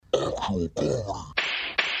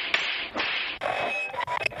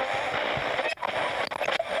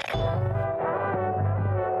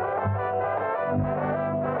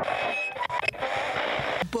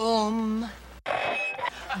Boom.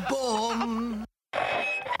 Boom.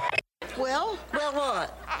 Well,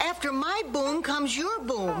 what? after my boom comes your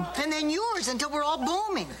boom, and then yours until we're all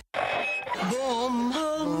booming. Boom.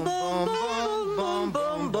 Boom, boom, boom, boom,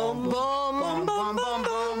 boom, boom, boom, boom, boom,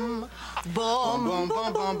 boom. Boom, boom,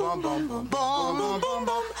 boom, boom, boom, boom, boom, boom, boom,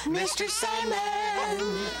 boom. Mr. Simon,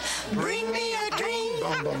 bring me a dream.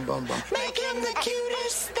 Make him the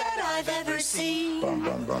cutest that I've ever seen.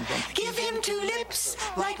 Give him two lips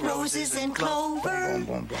like roses and clover. And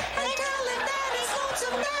tell him that his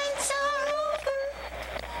lonesome nights are over.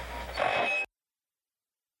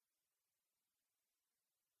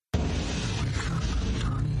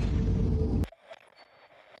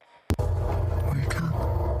 Wake up.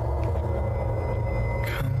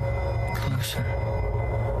 Come closer.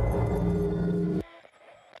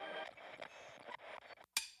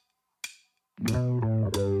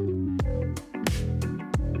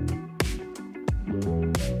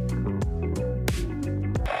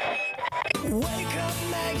 Wake up,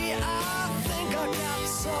 Maggie, I think I got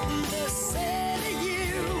something to say to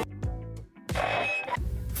you.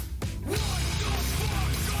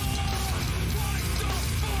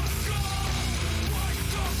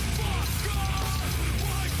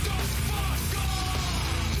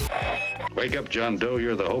 Wake up, John Doe,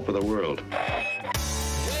 you're the hope of the world.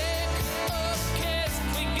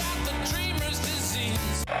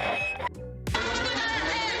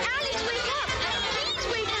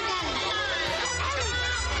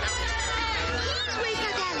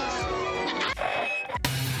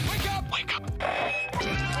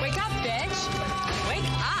 Wake up, bitch. Wake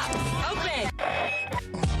up. Open.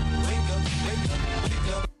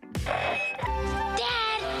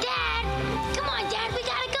 Dad! Come on, Dad, we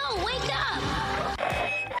gotta go! Wake up!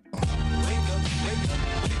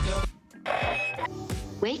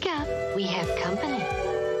 Wake up, we have company.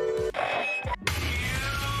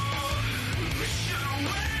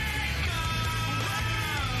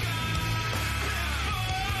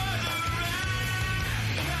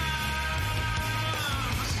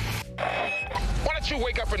 Why don't you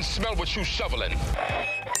wake up and smell what you shoveling?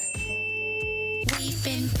 We've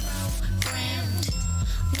been programmed.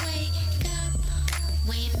 Wake up,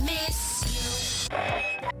 we miss you.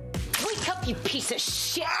 Wake up, you piece of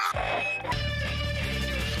shit.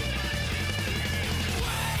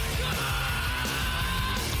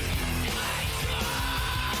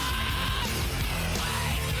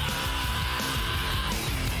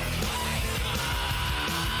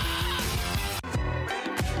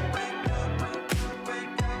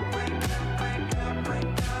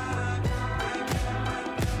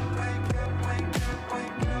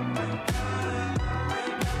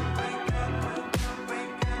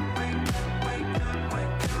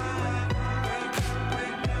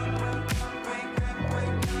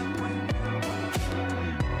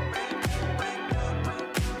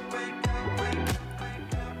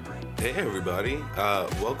 Hey everybody,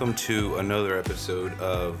 welcome to another episode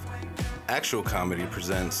of Actual Comedy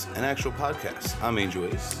Presents an Actual Podcast. I'm Angel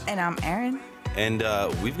Ace. And I'm Erin. And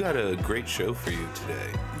we've got a great show for you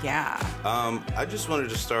today. Yeah. I just wanted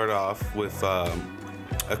to start off with a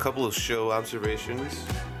couple of show observations.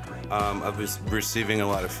 I've been receiving a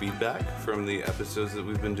lot of feedback from the episodes that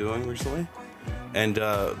we've been doing recently. And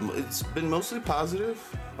it's been mostly positive,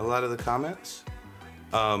 a lot of the comments.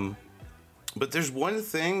 But there's one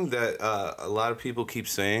thing that a lot of people keep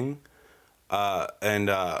saying, and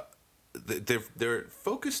they're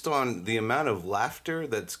focused on the amount of laughter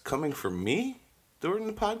that's coming from me during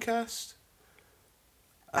the podcast.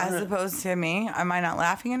 As opposed to me? Am I not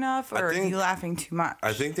laughing enough, or are you laughing too much?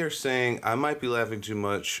 I think they're saying I might be laughing too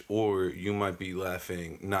much, or you might be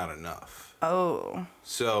laughing not enough. Oh.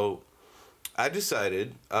 So I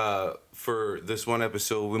decided for this one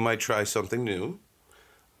episode, we might try something new.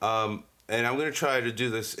 And I'm going to try to do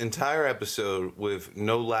this entire episode with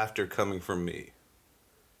no laughter coming from me.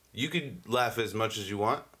 You could laugh as much as you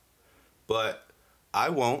want, but I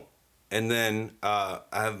won't. And then I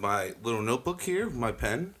have my little notebook here, my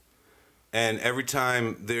pen. And every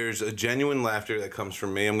time there's a genuine laughter that comes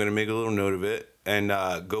from me, I'm going to make a little note of it and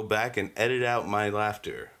go back and edit out my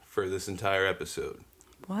laughter for this entire episode.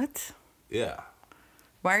 What? Yeah.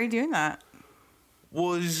 Why are you doing that?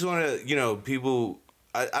 Well, I just want to, people...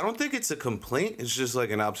 I don't think it's a complaint. It's just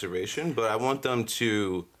like an observation. But I want them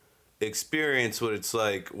to experience what it's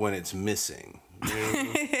like when it's missing. You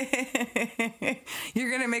know? You're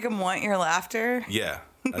going to make them want your laughter? Yeah.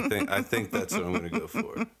 I think that's what I'm going to go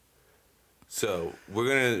for. So we're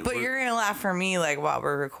you're gonna laugh for me like while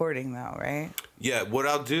we're recording though, right? Yeah. What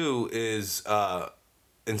I'll do is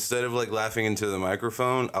instead of like laughing into the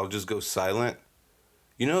microphone, I'll just go silent.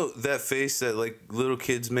 You know that face that like little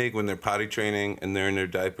kids make when they're potty training and they're in their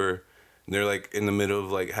diaper and they're like in the middle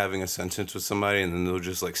of like having a sentence with somebody and then they'll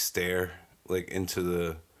just like stare like into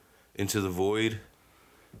the void.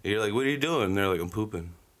 And you're like, what are you doing? And they're like, I'm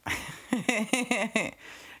pooping.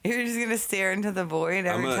 You're just gonna stare into the void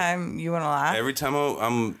every time you want to laugh. Every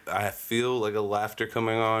time I feel like a laughter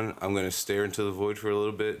coming on, I'm gonna stare into the void for a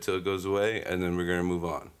little bit till it goes away, and then we're gonna move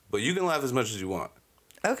on. But you can laugh as much as you want.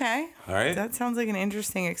 Okay. All right. That sounds like an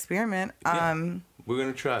interesting experiment. Yeah. We're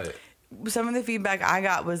gonna try it. Some of the feedback I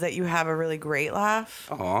got was that you have a really great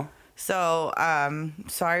laugh. Aw. So,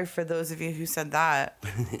 sorry for those of you who said that.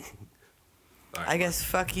 Right, I guess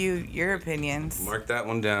fuck you, your opinions. Mark that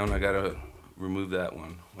one down. I gotta remove that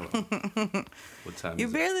one. Hold on. What time You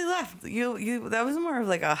is barely left. You that was more of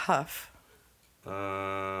like a huff.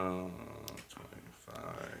 25.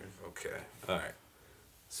 Okay. All right.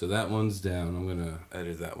 So that one's down. I'm gonna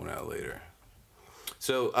edit that one out later.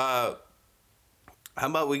 So, how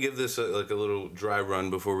about we give this a little dry run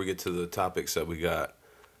before we get to the topics that we got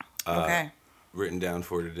written down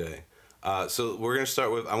for today. So we're gonna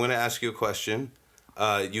start with, I'm gonna ask you a question.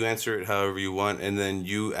 You answer it however you want, and then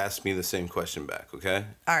you ask me the same question back. Okay?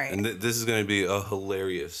 All right. And this is gonna be a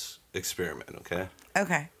hilarious experiment. Okay?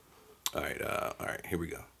 Okay. All right. All right. Here we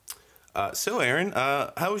go. So Aaron,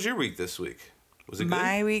 how was your week this week? Was it good?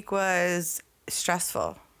 My week was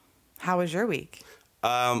stressful. How was your week?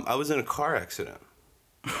 I was in a car accident.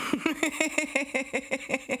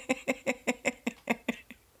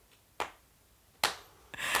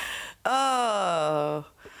 Oh,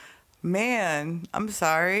 man. I'm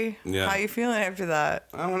sorry. Yeah. How you feeling after that?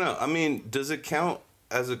 I don't know. I mean, does it count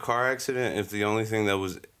as a car accident if the only thing that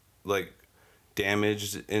was, like,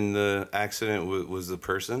 damaged in the accident was the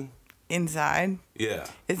person? Inside? Yeah.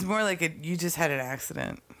 It's more like you just had an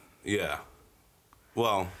accident. Yeah.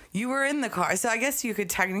 Well. You were in the car. So I guess you could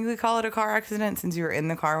technically call it a car accident since you were in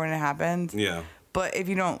the car when it happened. Yeah. But if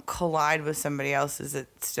you don't collide with somebody else, is it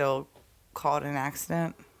still called an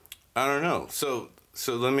accident? I don't know. So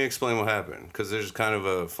let me explain what happened, because there's kind of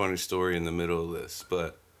a funny story in the middle of this.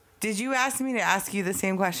 But did you ask me to ask you the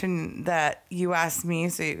same question that you asked me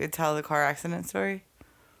so you could tell the car accident story?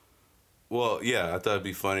 Well, yeah, I thought it'd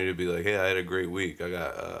be funny to be like, hey, I had a great week.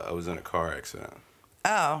 I was in a car accident.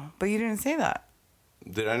 Oh, but you didn't say that.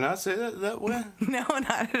 Did I not say that way? No,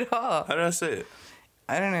 not at all. How did I say it?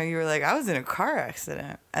 I don't know. You were like, I was in a car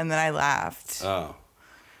accident. And then I laughed. Oh.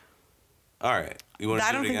 All right. You want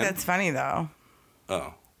to do it again? I don't think that's funny, though.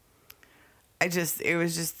 Oh. It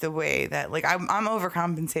was just the way that, like, I'm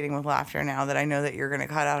overcompensating with laughter now that I know that you're going to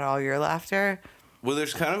cut out all your laughter. Well,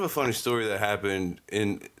 there's kind of a funny story that happened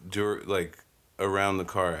around the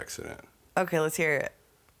car accident. Okay, let's hear it.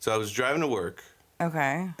 So I was driving to work.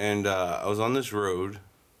 Okay. And I was on this road,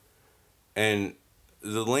 and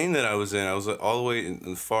the lane that I was in, I was all the way in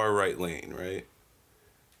the far right lane, right?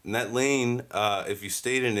 And that lane, if you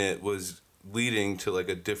stayed in it, was leading to like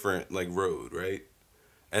a different like road, right?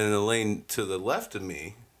 And then the lane to the left of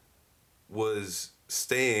me was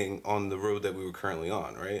staying on the road that we were currently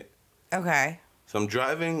on, right? Okay. So I'm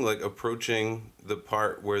driving, like approaching the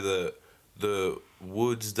part where the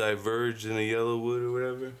woods diverge in a yellow wood or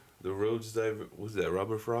whatever. The roads diverge. What's that,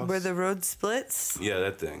 Robert Frost? Where the road splits? Yeah,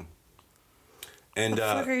 that thing. And what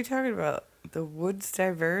the fuck are you talking about? The woods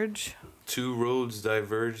diverge? Two roads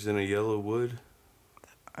diverged in a yellow wood.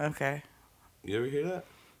 Okay. You ever hear that?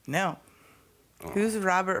 No. Oh. Who's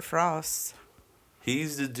Robert Frost?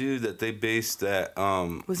 He's the dude that they based that.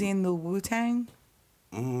 Was he in the Wu-Tang?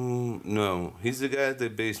 No, he's the guy that they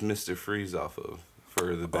based Mr. Freeze off of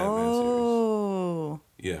for the Batman series.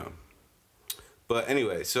 Yeah. But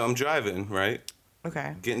anyway, so I'm driving, right?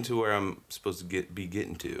 Okay. Getting to where I'm supposed to be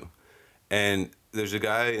getting to, and there's a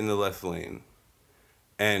guy in the left lane,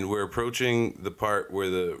 and we're approaching the part where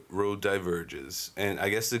the road diverges, and I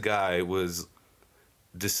guess the guy was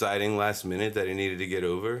deciding last minute that he needed to get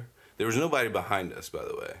over. There was nobody behind us, by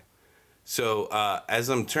the way. So as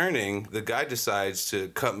I'm turning, the guy decides to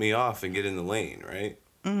cut me off and get in the lane, right?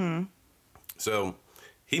 Mm-hmm. So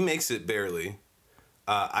he makes it barely.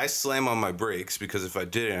 I slam on my brakes because if I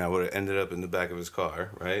didn't, I would have ended up in the back of his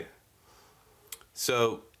car, right?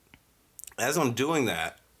 So as I'm doing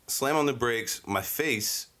that, slam on the brakes, my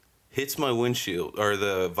face hits my windshield or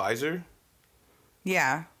the visor.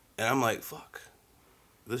 Yeah. And I'm like, fuck,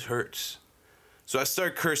 this hurts. So I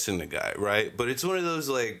start cursing the guy, right? But it's one of those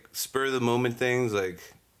like spur of the moment things, like,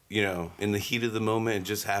 you know, in the heat of the moment, it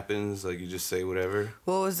just happens. Like, you just say whatever.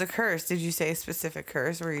 What was the curse? Did you say a specific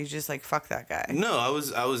curse, or were you just like, fuck that guy? No, I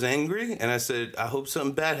was angry, and I said, I hope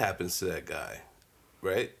something bad happens to that guy.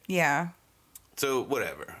 Right? Yeah. So,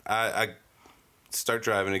 whatever. I start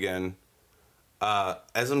driving again.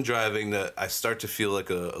 As I'm driving, I start to feel like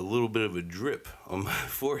a little bit of a drip on my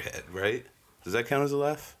forehead, right? Does that count as a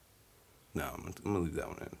laugh? No, I'm going to leave that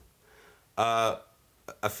one in.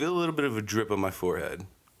 I feel a little bit of a drip on my forehead.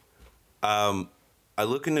 I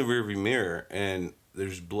look in the rearview mirror, and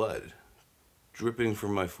there's blood dripping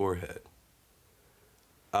from my forehead.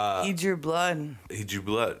 He drew blood. He drew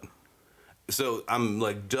blood. So I'm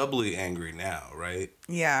like doubly angry now, right?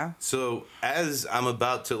 Yeah. So as I'm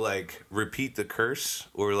about to like repeat the curse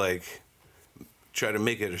or like try to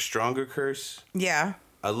make it a stronger curse, Yeah.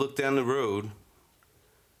 I look down the road.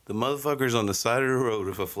 The motherfucker's on the side of the road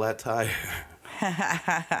with a flat tire.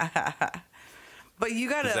 But you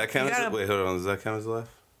gotta. Does that count as a, wait, hold on. Does that count as a laugh?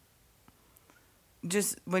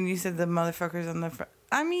 Just when you said the motherfuckers on the front.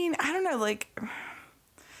 I mean, I don't know. Like,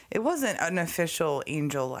 it wasn't an official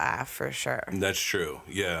angel laugh for sure. That's true.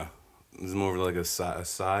 Yeah. It's more of like a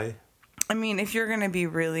sigh. I mean, if you're gonna be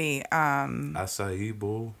really Acai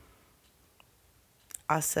bowl.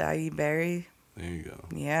 acai berry. There you go.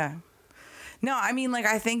 Yeah. No, I mean, like,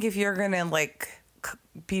 I think if you're gonna like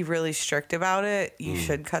be really strict about it, you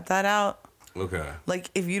should cut that out. Okay.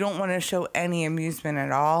 Like, if you don't want to show any amusement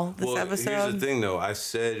at all this episode. Here's the thing, though. I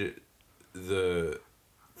said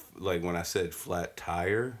when I said flat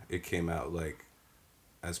tire, it came out like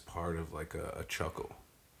as part of like a chuckle.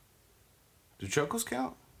 Do chuckles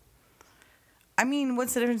count? I mean,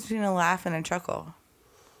 what's the difference between a laugh and a chuckle?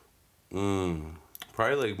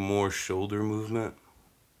 Probably like more shoulder movement.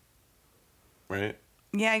 Right?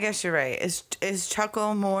 Yeah, I guess you're right. Is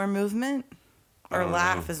chuckle more movement? Or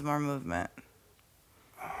laugh is more movement?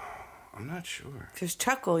 I'm not sure. Because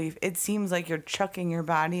chuckle, it seems like you're chucking your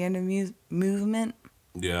body into movement.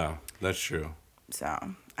 Yeah, that's true. So,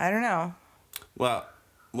 I don't know. Well,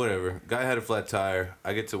 whatever. Guy had a flat tire.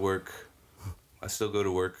 I get to work. I still go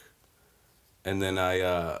to work. And then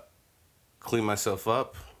I clean myself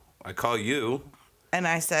up. I call you. And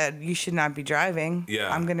I said, you should not be driving.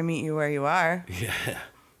 Yeah. I'm going to meet you where you are. Yeah.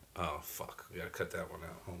 Oh, fuck. We gotta cut that one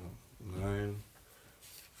out. Hold on.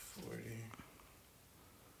 9:40.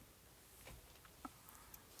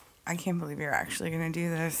 I can't believe you're actually going to do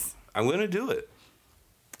this. I'm gonna do it.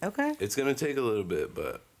 Okay. It's gonna take a little bit,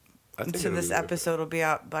 but I think So it'll this be worth it. episode will be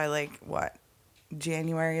out by like, what?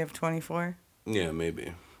 January of 24? Yeah,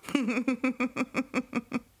 maybe.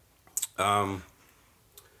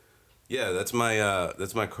 Yeah, that's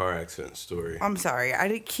my car accident story. I'm sorry. I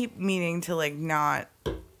did keep meaning to like not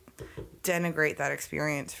denigrate that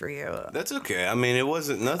experience for you. That's okay. I mean, it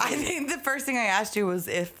wasn't nothing. I think the first thing I asked you was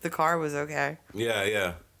if the car was okay.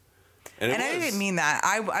 Yeah. And I didn't mean that.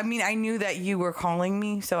 I mean, I knew that you were calling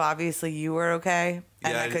me, so obviously you were okay.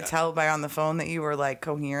 And Yeah, I could tell by on the phone that you were like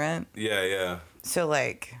coherent. Yeah. So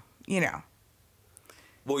like, you know.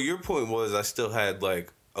 Well, your point was I still had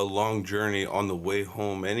like a long journey on the way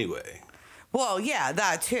home anyway. Well, yeah,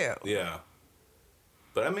 that too. Yeah.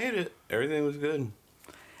 But I made it. Everything was good.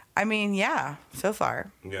 I mean, yeah, so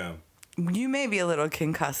far. Yeah. You may be a little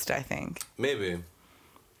concussed, I think. Maybe.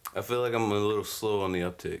 I feel like I'm a little slow on the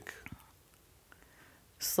uptake.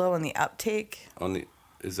 Slow in the uptake.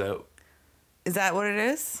 Is that what it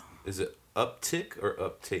is? Is it uptick or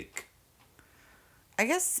uptake? I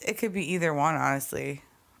guess it could be either one, honestly.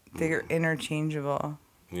 They're interchangeable.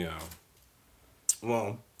 Yeah.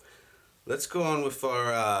 Well, let's go on with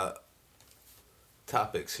our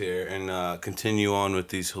topics here and continue on with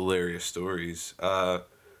these hilarious stories.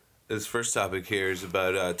 This first topic here is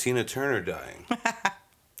about Tina Turner dying.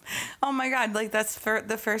 Oh my God, like that's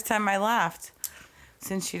the first time I laughed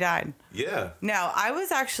since she died. Yeah. No, I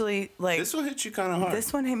was actually like... This one hit you kind of hard.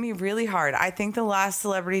 This one hit me really hard. I think the last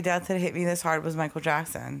celebrity death that hit me this hard was Michael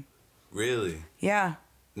Jackson. Really? Yeah.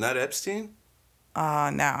 Not Epstein?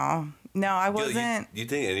 No. No, I wasn't... You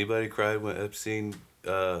think anybody cried when Epstein,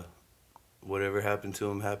 whatever happened to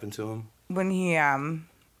him? When he got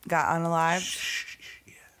unalived? Shh.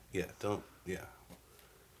 Yeah, don't... Yeah.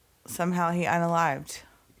 Somehow he unalived.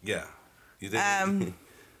 Yeah. You think...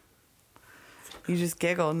 You just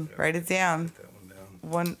giggled. Write it down. That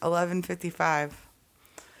one down.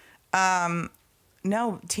 11:55.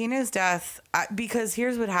 No, Tina's death, because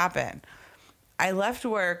here's what happened. I left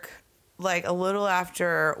work like a little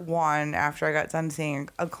after 1 after I got done seeing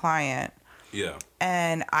a client. Yeah.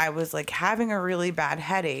 And I was like having a really bad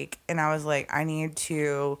headache, and I was like, I need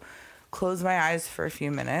to close my eyes for a few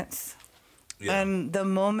minutes. Yeah. And the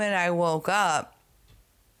moment I woke up,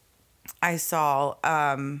 I saw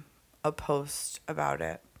a post about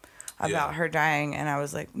it, about her dying, and I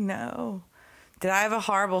was like, no. Did I have a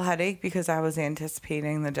horrible headache because I was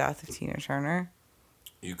anticipating the death of Tina Turner?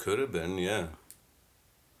 You could have been, yeah.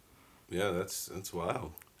 Yeah, that's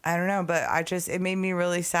wild. I don't know, but it made me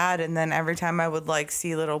really sad. And then every time I would like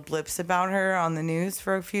see little blips about her on the news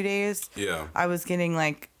for a few days, I was getting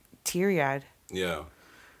like teary eyed. Yeah.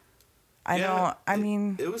 I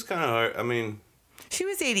mean, it was kind of hard. I mean, she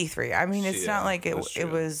was 83. I mean, it's not like it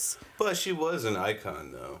was. But she was an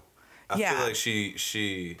icon, though. I feel like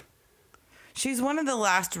she's one of the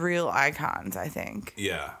last real icons, I think.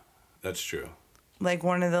 Yeah, that's true. Like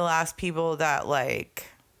one of the last people that like.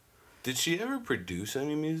 Did she ever produce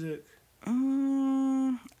any music?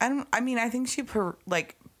 I think she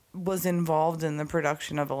was involved in the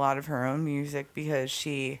production of a lot of her own music because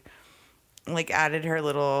she like added her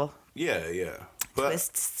little but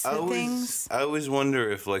twists to things. I always wonder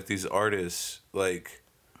if like these artists, like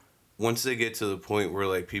once they get to the point where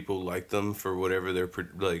like people like them for whatever they're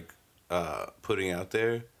putting out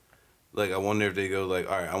there, like I wonder if they go like,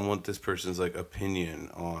 all right, I want this person's like opinion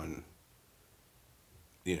on,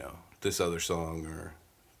 you know, this other song or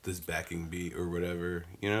this backing beat or whatever,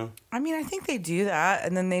 you know? I mean, I think they do that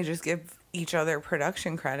and then they just give each other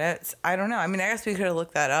production credits. I don't know. I mean, I guess we could have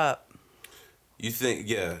looked that up. You think,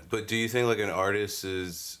 yeah, but do you think like an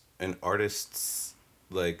artist's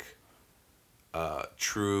like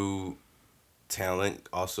true talent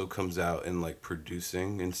also comes out in like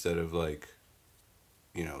producing instead of like,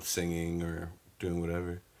 you know, singing or doing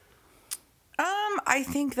whatever? I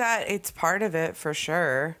think that it's part of it for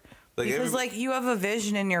sure. Like because like you have a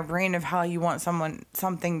vision in your brain of how you want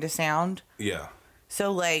something to sound. Yeah.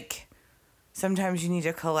 So like sometimes you need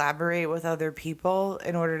to collaborate with other people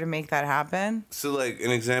in order to make that happen. So like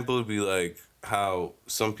an example would be like how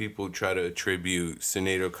some people try to attribute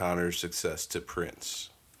Sinead O'Connor's success to Prince.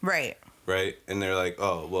 Right. Right? And they're like,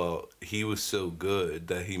 "Oh, well, he was so good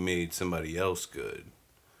that he made somebody else good."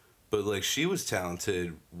 But like she was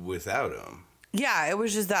talented without him. Yeah, it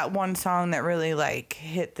was just that one song that really like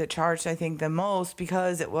hit the charts, I think, the most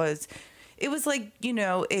because it was like, you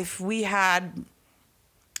know, if we had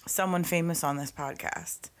someone famous on this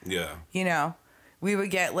podcast. Yeah. You know, we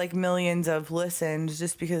would get like millions of listens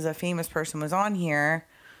just because a famous person was on here.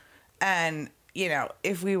 And, you know,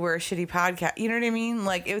 if we were a shitty podcast, you know what I mean?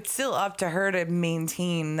 Like it's still up to her to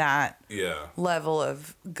maintain that level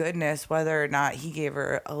of goodness, whether or not he gave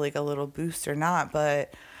her a little boost or not.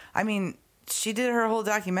 But I mean, she did her whole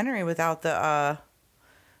documentary without the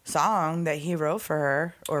song that he wrote for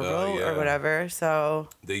her or wrote or whatever. So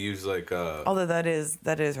they use like although that is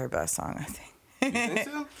her best song, I think. You think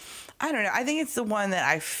so? I don't know. I think it's the one that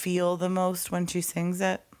I feel the most when she sings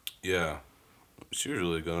it. Yeah. She was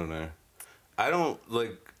really good on there. I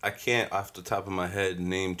can't off the top of my head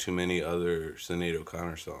name too many other Sinead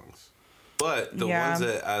O'Connor songs. But the ones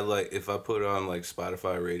that I like, if I put on like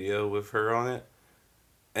Spotify radio with her on it,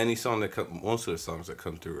 most of the songs that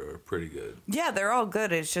come through are pretty good. Yeah, they're all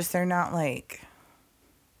good. It's just they're not like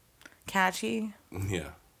catchy.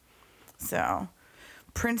 Yeah. So,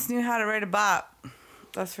 Prince knew how to write a bop.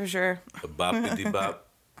 That's for sure. A bop-a-dee bop.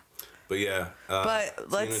 But yeah,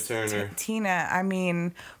 Tina Turner. Tina, I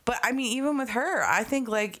mean, even with her, I think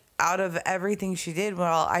like out of everything she did,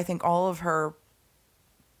 well, I think all of her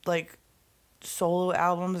like solo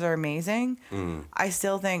albums are amazing. I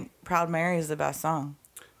still think Proud Mary is the best song.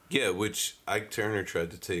 Yeah, which Ike Turner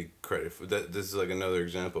tried to take credit for. This is like another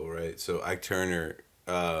example, right? So Ike Turner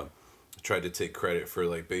tried to take credit for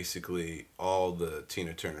like basically all the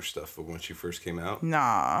Tina Turner stuff for when she first came out.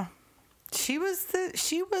 Nah. She was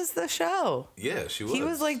the show. Yeah, she was.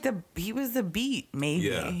 He was the beat, maybe.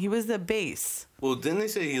 Yeah. He was the bass. Well, didn't they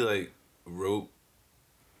say he like wrote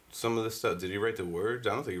some of the stuff? Did he write the words?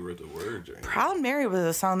 I don't think he wrote the words or anything. Proud Mary was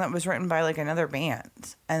a song that was written by like another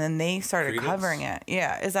band, and then they started covering it.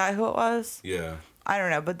 Yeah, is that who it was? Yeah. I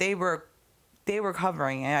don't know, but they were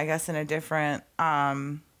covering it, I guess, in a different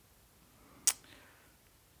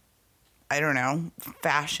I don't know,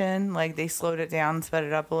 fashion. Like they slowed it down, sped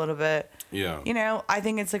it up a little bit. Yeah. You know, I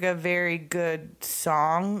think it's like a very good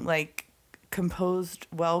song, like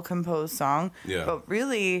well composed song. Yeah. But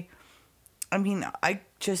really, I mean, I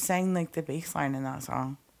just sang like the bass line in that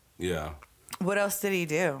song. Yeah. What else did he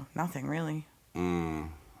do? Nothing really. I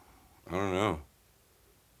don't know.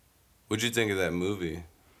 What'd you think of that movie?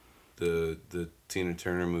 The Tina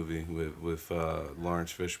Turner movie with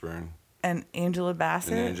Lawrence Fishburne. And Angela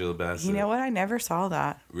Bassett. You know what? I never saw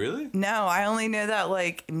that. Really? No, I only know that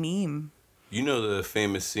like meme. You know the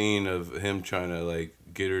famous scene of him trying to like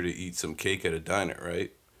get her to eat some cake at a diner,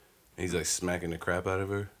 right? And he's like smacking the crap out of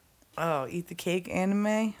her. Oh, Eat the Cake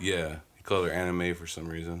Anime? Yeah, he called her Anime for some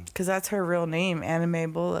reason. Because that's her real name,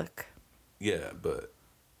 Anime Bullock. Yeah, but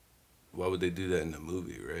why would they do that in the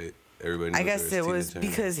movie, right? Everybody knows I guess her as it was Tina Turner.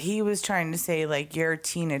 because he was trying to say, like, you're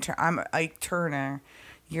Tina Turner. I'm Ike Turner.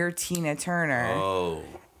 You're Tina Turner. Oh,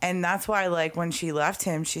 And that's why, like, when she left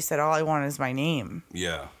him, she said, all I want is my name.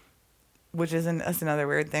 yeah. Which is that's another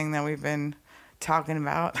weird thing that we've been talking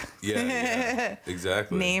about. Yeah,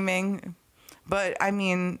 exactly. Naming. But, I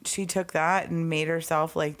mean, she took that and made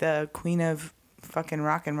herself, like, the queen of fucking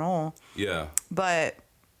rock and roll. Yeah. But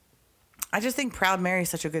I just think Proud Mary is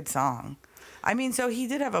such a good song. I mean, so he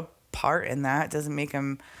did have a part in that. It doesn't make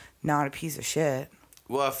him not a piece of shit.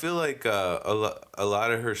 Well, I feel like a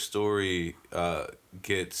lot of her story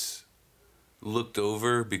gets looked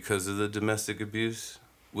over because of the domestic abuse,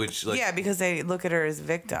 which, like... Yeah, because they look at her as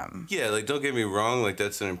victim. Yeah, like, don't get me wrong, like,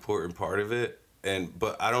 that's an important part of it.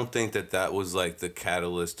 But I don't think that was, like, the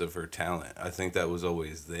catalyst of her talent. I think that was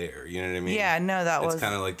always there. You know what I mean? Yeah, no, that was... It's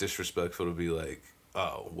kind of, like, disrespectful to be like,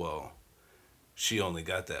 oh, well, she only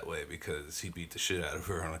got that way because he beat the shit out of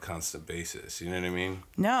her on a constant basis. You know what I mean?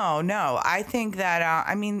 No. I think that,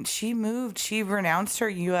 I mean, she renounced her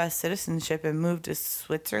U.S. citizenship and moved to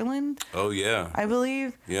Switzerland, Oh, yeah. I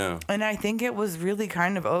believe. Yeah. And I think it was really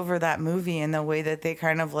kind of over that movie in the way that they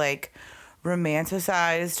kind of, like,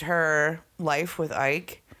 romanticized her life with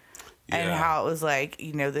Ike. And Yeah. how it was, like,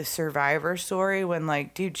 you know, the survivor story when,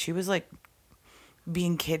 like, dude, she was, like,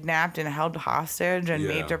 being kidnapped and held hostage and Yeah.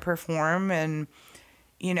 made to perform. And,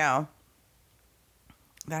 you know,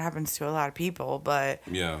 that happens to a lot of people. But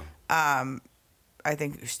Yeah. I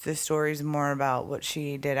think the story's more about what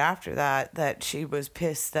she did after that she was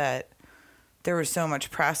pissed that there was so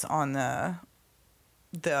much press on the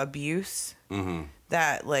abuse. Mm-hmm.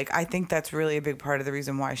 That, like, I think that's really a big part of the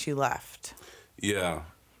reason why she left. Yeah.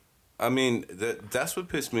 I mean, that's what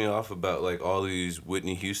pissed me off about, like, all these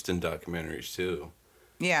Whitney Houston documentaries, too.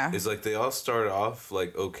 Yeah. Is, like, they all start off,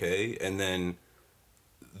 like, okay, and then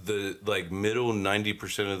the, like, middle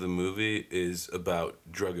 90% of the movie is about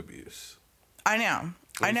drug abuse. I know.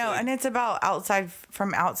 It's like- And it's about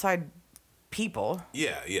outside people.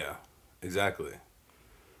 Yeah, exactly.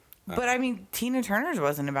 But, I mean, Tina Turner's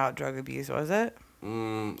wasn't about drug abuse, was it?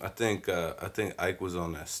 I think Ike was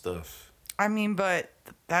on that stuff. I mean, but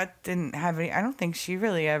that didn't have any... I don't think she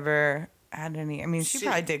really ever had any... I mean, she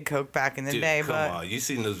probably did coke back in the Dude, day, come but... on. You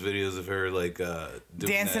seen those videos of her, like, doing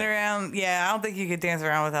dancing that? around... Yeah, I don't think you could dance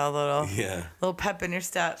around without a little... Yeah. Little pep in your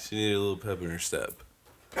step. She needed a little pep in her step.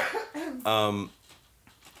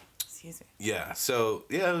 Excuse me. Yeah, so,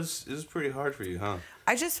 yeah, it was pretty hard for you, huh?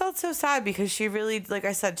 I just felt so sad because she really, like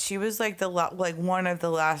I said, she was like one of the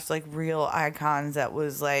last like real icons that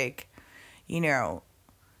was like, you know,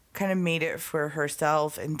 kind of made it for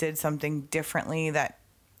herself and did something differently that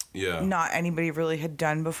Yeah. not anybody really had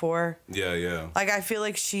done before. Yeah. Like I feel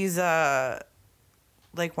like she's like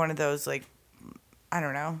one of those like, I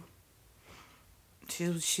don't know.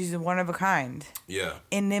 She's one of a kind. Yeah.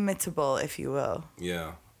 Inimitable, if you will.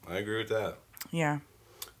 Yeah. I agree with that. Yeah.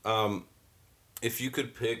 If you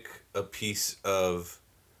could pick a piece of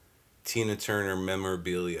Tina Turner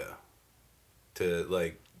memorabilia to,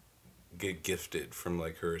 like, get gifted from,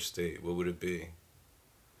 like, her estate, what would it be?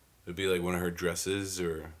 Would it be, like, one of her dresses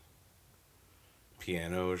or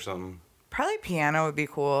piano or something? Probably piano would be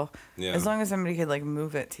cool. Yeah. As long as somebody could, like,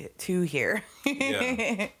 move it to here.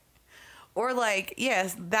 Yeah. Or, like,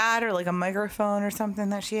 yes, that or, like, a microphone or something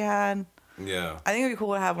that she had. Yeah. I think it'd be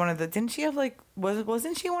cool to have one of the... Didn't she have, like...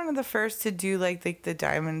 Wasn't she one of the first to do, like the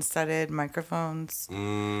diamond-studded microphones? I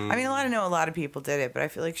mean, a lot of people did it, but I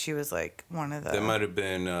feel like she was, like, one of the... That might have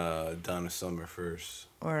been Donna Summer first.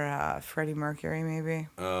 Or Freddie Mercury, maybe.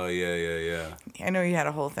 Oh, yeah. I know he had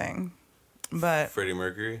a whole thing. But... Freddie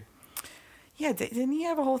Mercury? Yeah, didn't he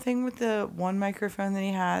have a whole thing with the one microphone that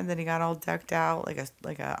he had that he got all decked out? Like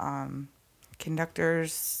a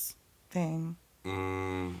conductor's thing? I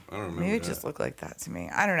don't remember. Maybe it that. just looked like that to me.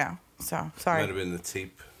 I don't know. So, sorry. Might have been the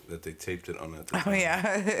tape that they taped it on. Oh,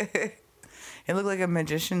 yeah. It looked like a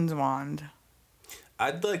magician's wand.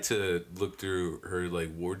 I'd like to look through her, like,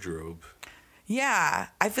 wardrobe. Yeah.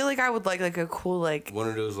 I feel like I would like a cool, like... One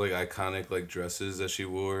of those, like, iconic, like, dresses that she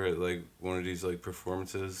wore at, like, one of these, like,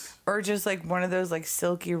 performances. Or just, like, one of those, like,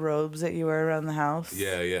 silky robes that you wear around the house.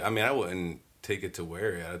 Yeah. I mean, I wouldn't take it to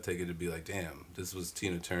wear it. I'd take it to be like, damn, this was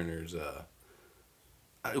Tina Turner's,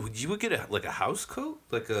 you would get a house coat?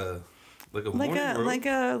 Like a morning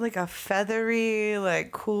robe? Like a feathery,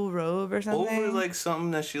 like, cool robe or something. Over, like,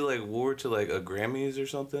 something that she, like, wore to, like, a Grammys or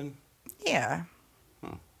something? Yeah.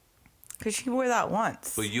 Because she wore that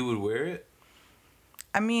once. But you would wear it?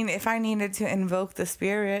 I mean, if I needed to invoke the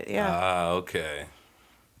spirit, yeah. Ah, okay.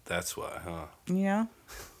 That's why, huh? You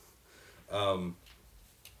know?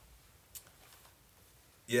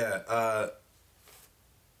 Yeah,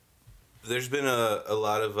 there's been a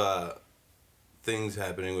lot of things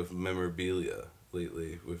happening with memorabilia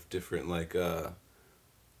lately with different like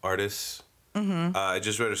artists. I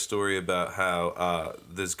just read a story about how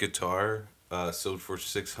this guitar sold for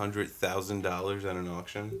 $600,000 at an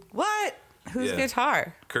auction. What? Whose Yeah.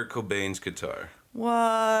 guitar? Kurt Cobain's guitar.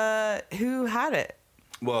 What? Who had it?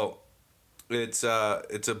 Well, it's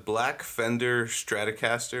a black Fender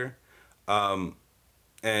Stratocaster,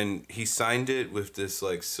 and he signed it with this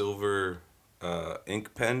like silver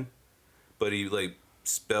ink pen, but he like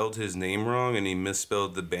spelled his name wrong and he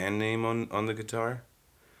misspelled the band name on the guitar.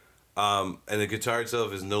 And the guitar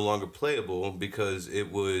itself is no longer playable because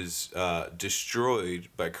it was destroyed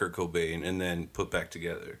by Kurt Cobain and then put back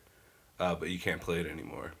together. But you can't play it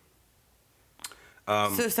anymore.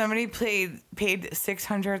 So somebody paid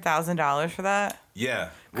 $600,000 for that? Yeah.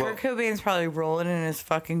 Well, Kurt Cobain's probably rolling in his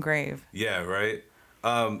fucking grave. yeah, right?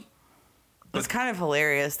 It's kind of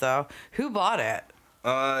hilarious, though. Who bought it?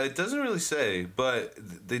 It doesn't really say, but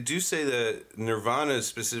they do say that Nirvana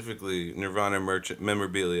specifically, Nirvana merchant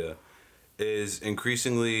memorabilia, is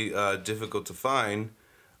increasingly difficult to find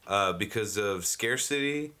because of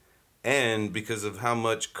scarcity and because of how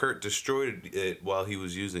much Kurt destroyed it while he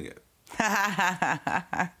was using it.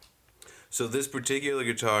 So this particular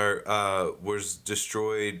guitar was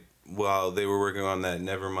destroyed while they were working on that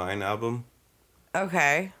Nevermind album.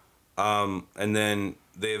 Okay. And then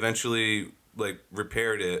they eventually like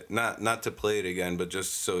repaired it, not to play it again, but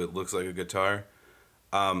just so it looks like a guitar.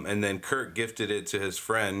 And then Kurt gifted it to his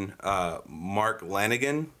friend Mark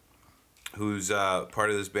Lanegan, who's part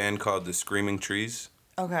of this band called the Screaming Trees.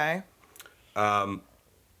 Okay. And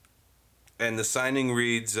the signing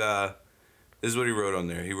reads, this is what he wrote on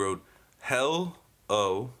there. He wrote, Hell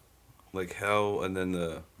O, like hell and then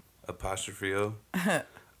the apostrophe O. Hell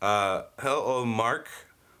O Mark,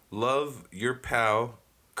 love your pal,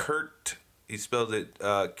 Kurt. He spelled it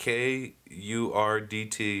Kurdt,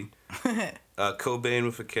 Cobain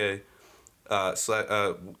with a K,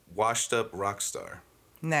 washed up rock star.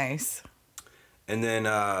 Nice. And then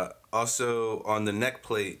also on the neck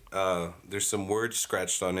plate, there's some words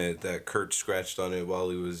scratched on it that Kurt scratched on it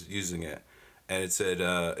while he was using it, and it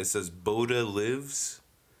says Boda lives,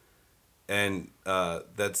 and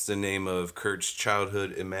that's the name of Kurt's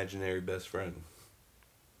childhood imaginary best friend.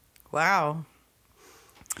 Wow.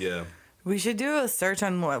 Yeah. We should do a search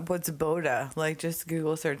on what's Boda. Like, just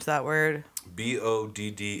Google search that word.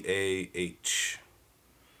 Boddah.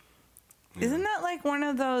 Isn't that like one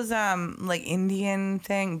of those like Indian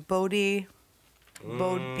thing? Bodhi.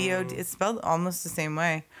 B-O-D. It's spelled almost the same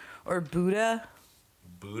way. Or Buddha.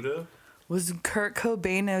 Buddha? Was Kurt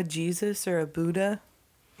Cobain a Jesus or a Buddha?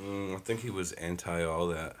 I think he was anti all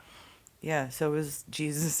that. Yeah, so it was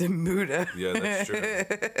Jesus and Buddha. Yeah, that's true.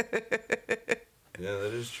 Yeah,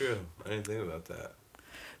 that is true. I didn't think about that.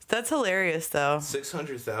 That's hilarious, though.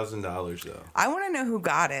 $600,000 though. I want to know who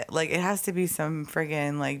got it. Like, it has to be some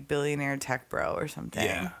friggin' like billionaire tech bro or something.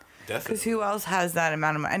 Yeah, definitely. Because who else has that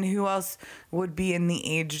amount of money? And who else would be in the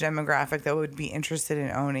age demographic that would be interested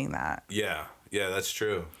in owning that? Yeah, that's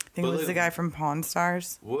true. I think it was the guy from Pawn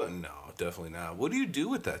Stars. What? No, definitely not. What do you do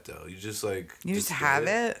with that though? You just like You just have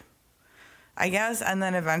it, I guess, and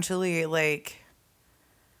then eventually like.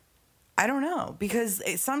 I don't know, because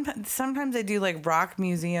sometimes they do like rock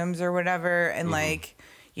museums or whatever, and like,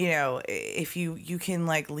 you know, if you can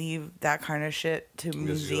like leave that kind of shit to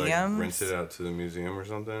museums. You like rent it out to the museum or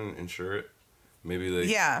something, insure it. Maybe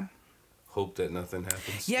like hope that nothing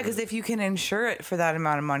happens. Yeah, because if you can insure it for that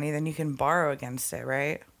amount of money, then you can borrow against it,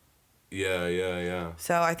 right? Yeah.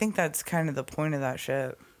 So I think that's kind of the point of that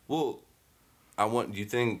shit. Well, do you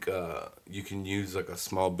think you can use like a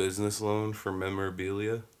small business loan for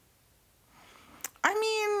memorabilia? I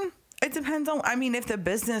mean, it depends on. I mean, if the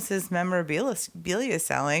business is memorabilia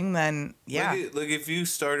selling, then yeah. Like if you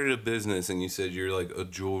started a business and you said you're like a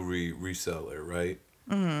jewelry reseller, right?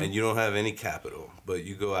 Mm-hmm. And you don't have any capital, but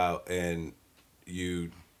you go out and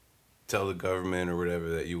you tell the government or whatever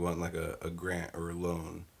that you want like a grant or a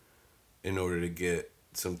loan in order to get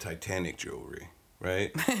some Titanic jewelry,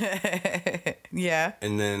 right? Yeah.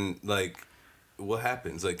 And then like. What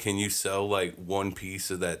happens? Like, can you sell like one piece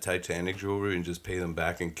of that Titanic jewelry and just pay them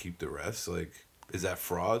back and keep the rest? Like, is that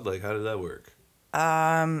fraud? Like, how does that work?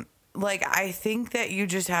 Like, I think that you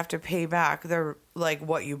just have to pay back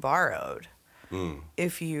what you borrowed.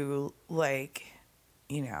 If you like,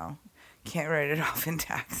 you know, can't write it off in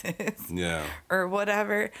taxes. Yeah. Or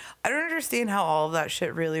whatever. I don't understand how all of that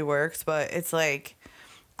shit really works, but it's like,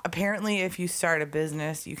 apparently if you start a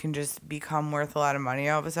business, you can just become worth a lot of money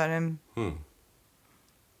all of a sudden. I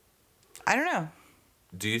don't know.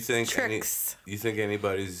 Do you think Tricks. you think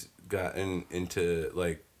anybody's gotten into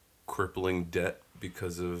like crippling debt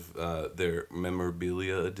because of their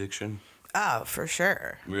memorabilia addiction? Oh, for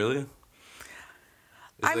sure. Really?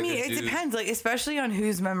 I mean, it depends, like, especially on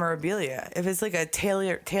whose memorabilia. If it's like a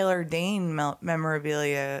Taylor Dane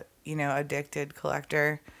memorabilia, you know, addicted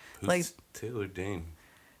collector. Who's like Taylor Dane?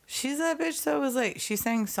 She's that bitch that was like, she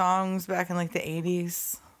sang songs back in like the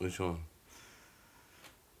 80s. Which one?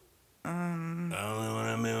 I only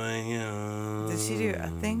wanna be with you. Did she do I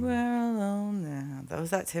Think We're Alone Now? That was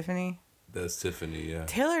that Tiffany? That's Tiffany, yeah.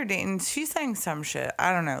 Taylor Dayton, she sang some shit.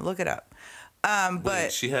 I don't know. Look it up. But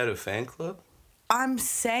Wait, she had a fan club? I'm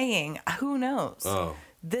saying, who knows? Oh.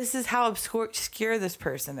 This is how obscure this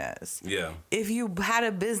person is. Yeah. If you had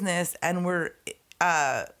a business and were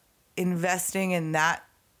investing in that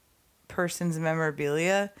person's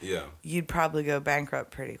memorabilia, Yeah. you'd probably go bankrupt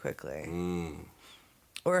pretty quickly. Mm.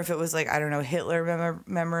 Or if it was like, I don't know, Hitler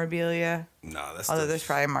memorabilia. Nah, that's although there's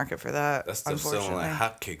probably a market for that. That's stuff selling like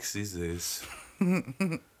hotcakes these days.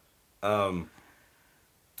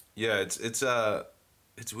 Yeah,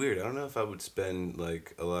 it's weird. I don't know if I would spend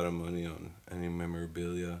like a lot of money on any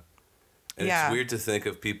memorabilia. And Yeah. it's weird to think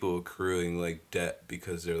of people accruing like debt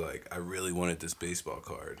because they're like, I really wanted this baseball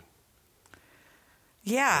card.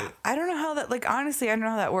 Yeah, Right. I don't know how that, like, honestly, I don't know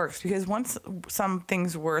how that works, because once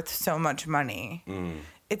something's worth so much money,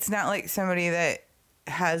 it's not like somebody that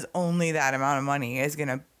has only that amount of money is going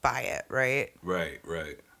to buy it, right? Right.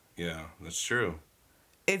 Yeah, that's true.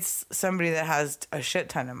 It's somebody that has a shit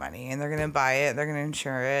ton of money, and they're going to buy it, they're going to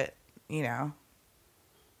insure it, you know?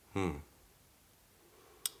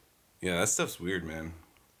 Yeah, that stuff's weird, man.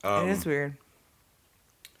 It is weird.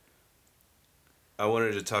 I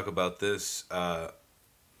wanted to talk about this.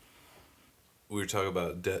 We were talking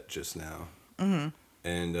about debt just now. Mm-hmm.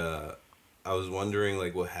 And I was wondering,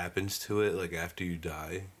 like, what happens to it, like, after you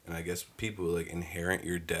die. And I guess people, like, inherit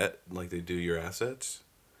your debt like they do your assets.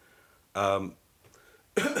 But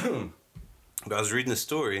I was reading a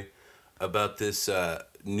story about this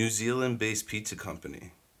New Zealand-based pizza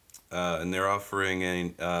company. And they're offering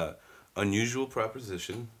an unusual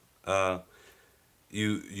proposition.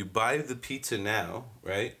 You buy the pizza now,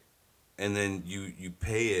 right? And then you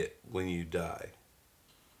pay it when you die.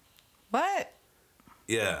 What?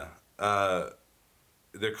 Yeah.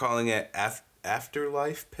 They're calling it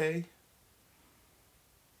afterlife pay.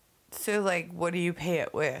 So, like, what do you pay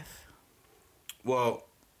it with? Well,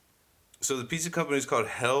 so the pizza company is called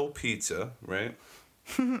Hell Pizza, right?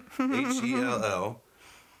 Hell.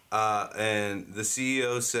 And the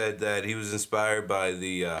CEO said that he was inspired by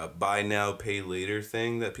the buy now, pay later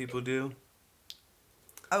thing that people do.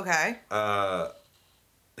 Okay.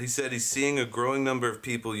 He said he's seeing a growing number of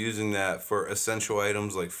people using that for essential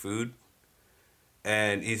items like food.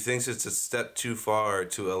 And he thinks it's a step too far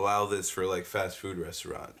to allow this for, like, fast food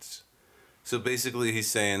restaurants. So basically he's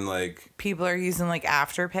saying, like... People are using, like,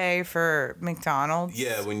 Afterpay for McDonald's?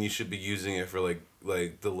 Yeah, when you should be using it for,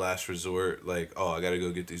 like the last resort. Like, oh, I gotta go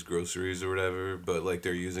get these groceries or whatever. But, like,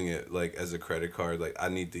 they're using it, like, as a credit card. Like, I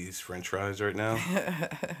need these french fries right now.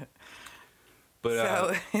 But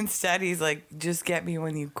so instead he's like, just get me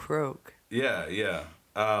when you croak. Yeah.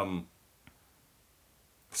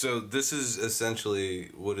 So this is essentially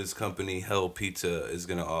what his company Hell Pizza is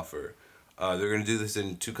going to offer. They're going to do this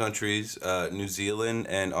in 2 countries, New Zealand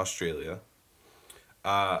and Australia.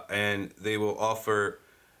 And they will offer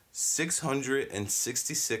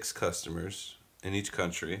 666 customers in each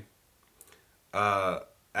country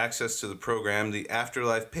access to the program, the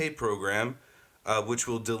Afterlife Pay program, which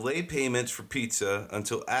will delay payments for pizza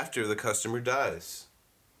until after the customer dies.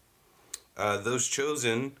 Those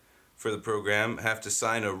chosen for the program have to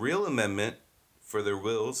sign a real amendment for their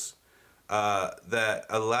wills that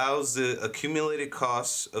allows the accumulated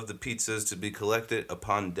costs of the pizzas to be collected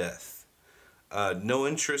upon death. No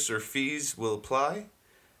interest or fees will apply,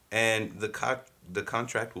 and the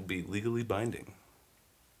contract will be legally binding.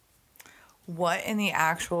 What in the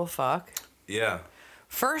actual fuck? Yeah.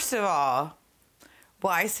 First of all,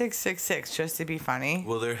 why 666? Just to be funny?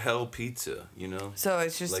 Well, they're Hell Pizza, you know? So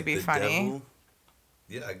it's just like to be the funny? devil?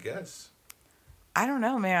 Yeah, I guess. I don't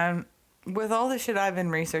know, man. With all the shit I've been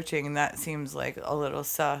researching, that seems like a little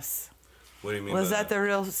sus. What do you mean? Was by that the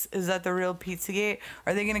real? Is that the real Pizzagate?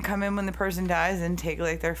 Are they gonna come in when the person dies and take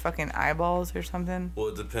like their fucking eyeballs or something? Well,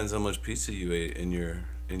 it depends how much pizza you ate in your.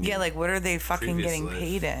 Yeah, like what are they fucking previous getting life.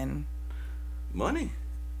 paid in? Money.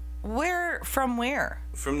 From where?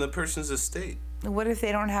 From the person's estate. What if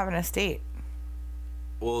they don't have an estate?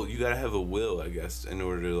 Well, you gotta have a will, I guess, in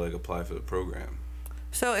order to like apply for the program.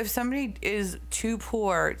 So if somebody is too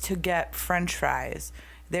poor to get French fries,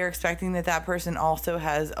 they're expecting that person also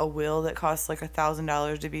has a will that costs like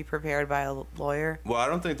 $1,000 to be prepared by a lawyer. Well, I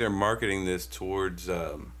don't think they're marketing this towards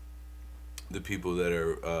the people that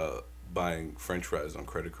are buying French fries on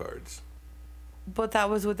credit cards. But that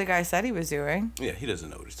was what the guy said he was doing. Yeah, he doesn't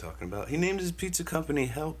know what he's talking about. He named his pizza company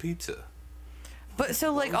Hell Pizza. But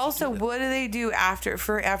so like also what do they do after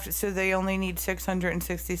so they only need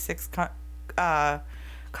 666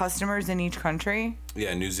 customers in each country?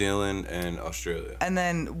 Yeah, New Zealand and Australia. And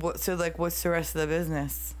then what's the rest of the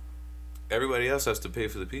business? Everybody else has to pay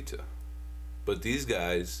for the pizza. But these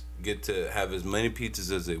guys get to have as many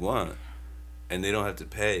pizzas as they want, and they don't have to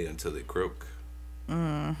pay until they croak.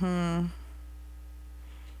 Mm-hmm.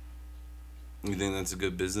 You think that's a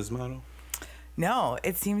good business model? No,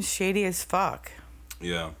 it seems shady as fuck.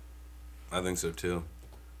 Yeah, I think so too.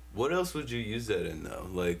 What else would you use that in though?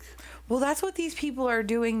 Like, well, that's what these people are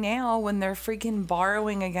doing now when they're freaking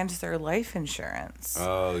borrowing against their life insurance.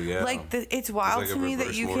 Oh yeah, like it's wild to me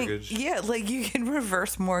that you mortgage. you can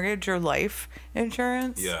reverse mortgage your life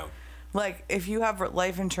insurance. Yeah, like if you have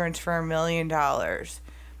life insurance for $1 million,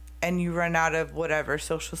 and you run out of whatever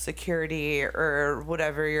Social Security or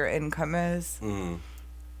whatever your income is,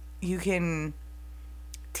 you can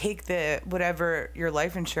take whatever your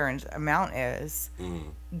life insurance amount is,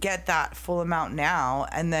 get that full amount now,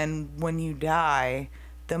 and then when you die,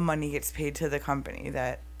 the money gets paid to the company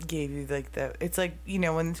that gave you it's like, you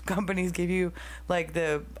know, when companies give you like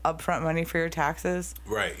the upfront money for your taxes.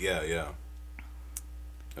 Right, yeah.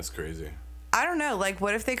 That's crazy. I don't know, like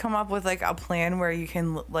what if they come up with like a plan where you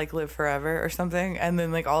can like live forever or something, and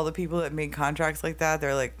then like all the people that made contracts like that,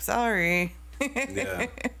 they're like, sorry.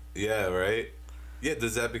 Yeah, right. Yeah,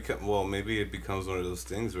 does that become... Well, maybe it becomes one of those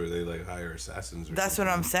things where they, like, hire assassins or That's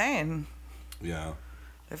something. what I'm saying. Yeah.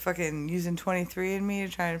 They're fucking using 23andMe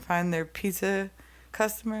to try to find their pizza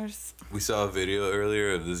customers. We saw a video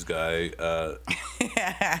earlier of this guy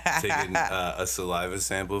taking a saliva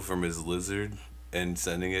sample from his lizard and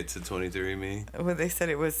sending it to 23andMe. Well, they said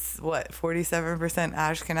it was, 47%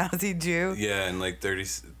 Ashkenazi Jew? Yeah, and like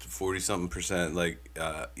 40-something%, like,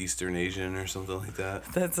 Eastern Asian or something like that.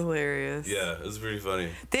 That's hilarious. Yeah, it was pretty funny.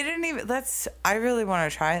 They didn't even... I really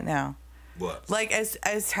want to try it now. What? Like, as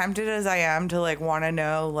tempted as I am to, like, want to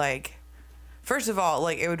know, like... First of all,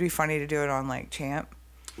 like, it would be funny to do it on, like, Champ.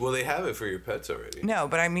 Well, they have it for your pets already. No,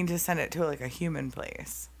 but I mean to send it to, like, a human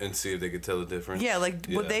place. And see if they could tell the difference? Yeah, like,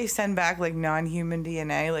 would they send back, like, non-human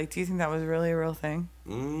DNA? Like, do you think that was really a real thing? I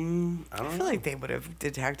don't know. I feel like they would have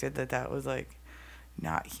detected that was, like,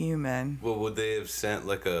 not human. Well, would they have sent,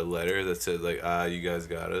 like, a letter that said, like, you guys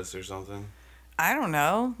got us or something? I don't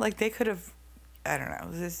know. Like, they could have... I don't know.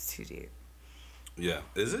 This is too deep. Yeah.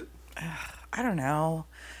 Is it? I don't know.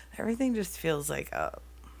 Everything just feels like...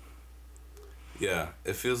 Yeah,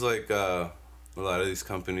 it feels like a lot of these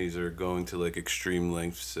companies are going to like extreme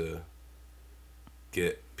lengths to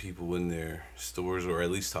get people in their stores, or at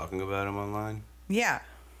least talking about them online. Yeah.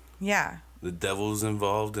 The devil's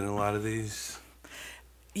involved in a lot of these.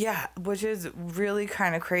 Yeah, which is really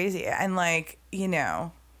kind of crazy. And like, you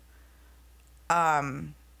know,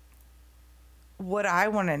 what I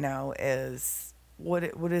want to know is what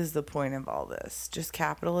is the point of all this? Just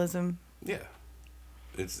capitalism? Yeah.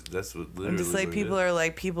 That's what literally. And just like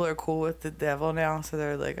people are cool with the devil now, so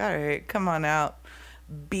they're like, all right, come on out,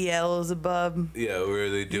 Beelzebub. Yeah, or are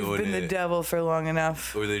they doing it? You've been the devil for long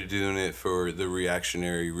enough. Or they're doing it for the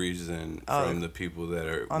reactionary reason from the people that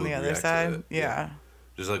are on the other side. Yeah.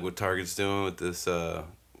 Just like what Target's doing with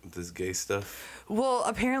this gay stuff. Well,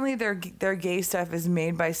 apparently their gay stuff is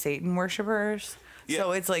made by Satan worshippers. Yeah.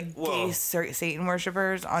 So it's like gay Satan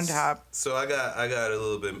worshippers on top. So I got a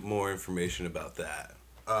little bit more information about that.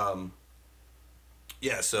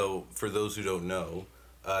 Yeah, so for those who don't know,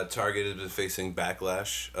 Target has been facing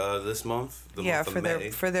backlash this month. Month of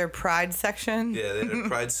May. for their Pride section. Yeah, they had a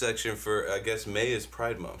Pride section for, I guess May is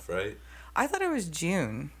Pride Month, right? I thought it was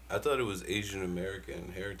June. I thought it was Asian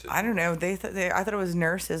American Heritage. I don't know. I thought it was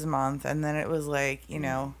Nurses Month, and then it was like, you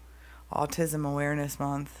know, Autism Awareness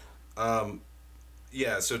Month.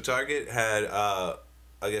 Yeah, so Target had, I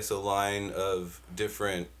guess, a line of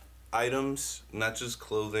different items, not just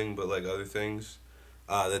clothing, but like other things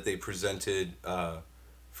that they presented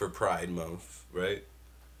for Pride Month, right?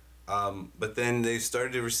 But then they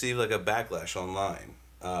started to receive like a backlash online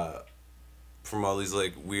from all these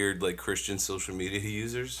like weird like Christian social media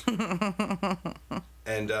users.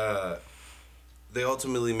 And they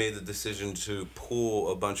ultimately made the decision to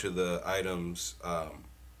pull a bunch of the items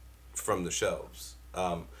from the shelves.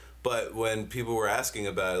 But when people were asking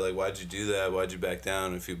about it, like, why'd you do that? Why'd you back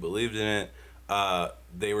down if you believed in it?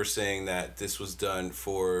 They were saying that this was done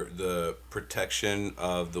for the protection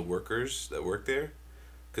of the workers that work there.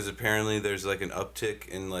 Because apparently there's, like, an uptick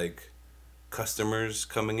in, like, customers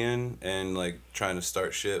coming in and, like, trying to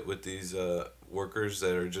start shit with these workers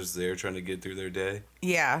that are just there trying to get through their day.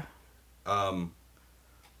 Yeah.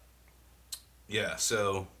 Yeah,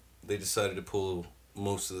 so they decided to pull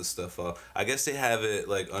most of the stuff off. I guess they have it,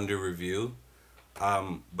 like, under review.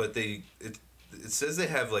 But it says they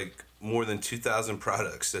have, like, more than 2,000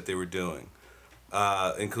 products that they were doing,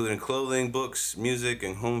 including clothing, books, music,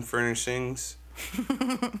 and home furnishings.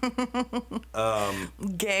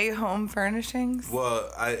 Gay home furnishings? Well,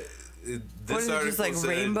 this what is it, article just like said,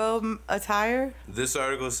 rainbow attire? This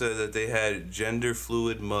article said that they had gender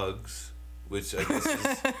fluid mugs, which I guess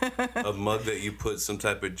is a mug that you put some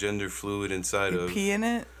type of gender fluid inside of. Pee in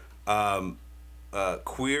it?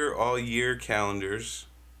 Queer all year calendars.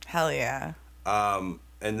 Hell yeah. And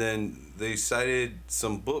then they cited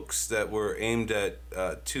some books that were aimed at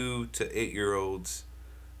 2 to 8 year olds.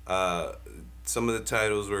 Some of the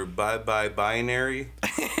titles were Bye Bye Binary,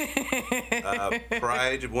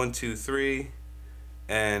 Pride 1 2 3,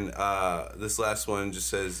 and this last one just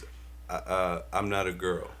says, I'm not a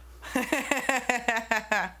girl.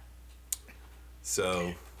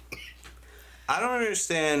 So, I don't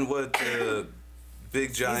understand what the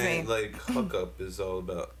big giant like hookup is all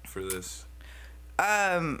about for this.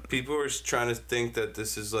 People are trying to think that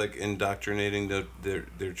this is like indoctrinating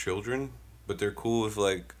their children, but they're cool with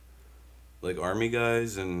like army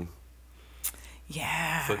guys and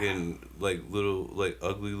fucking like little like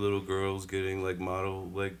ugly little girls getting like model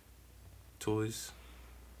like toys.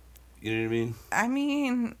 You know what I mean? I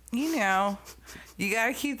mean, you know, you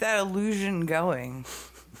gotta keep that illusion going.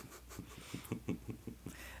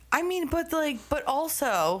 I mean, but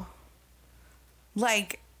also,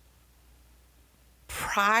 like,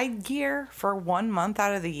 Pride gear for 1 month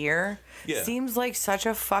out of the year seems like such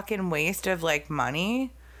a fucking waste of, like,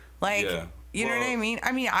 money. Like, you know what I mean?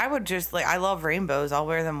 I mean, I would just, like, I love rainbows. I'll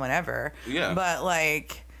wear them whenever. Yeah. But,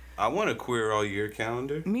 like... I want a queer all year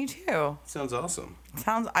calendar. Me too. Sounds awesome.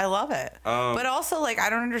 I love it. But also, like, I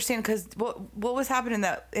don't understand, because what was happening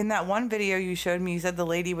in that one video you showed me, you said the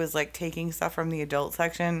lady was, like, taking stuff from the adult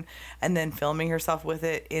section and then filming herself with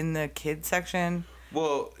it in the kids section.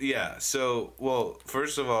 Well, yeah. So,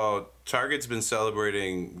 first of all, Target's been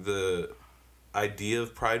celebrating the idea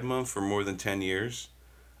of Pride Month for more than 10 years.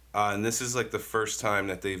 And this is, like, the first time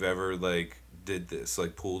that they've ever, like, did this,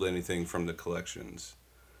 like, pulled anything from the collections.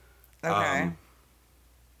 Okay.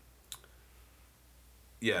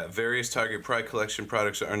 Yeah, various Target Pride Collection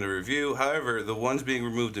products are under review. However, the ones being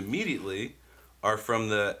removed immediately are from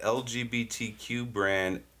the LGBTQ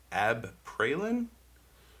brand Ab Pralin,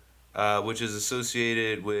 which is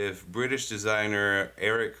associated with British designer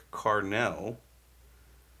Eric Carnell.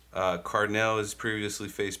 Carnell has previously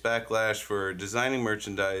faced backlash for designing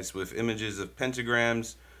merchandise with images of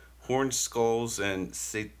pentagrams, horned skulls, and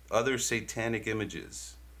other satanic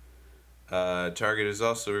images. Target is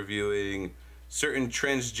also reviewing certain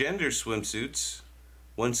transgender swimsuits.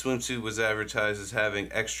 One swimsuit was advertised as having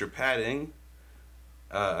extra padding,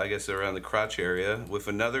 I guess around the crotch area, with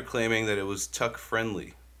another claiming that it was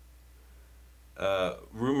tuck-friendly.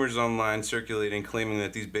 Rumors online circulating claiming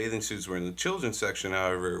that these bathing suits were in the children's section,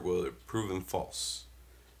 however, were proven false.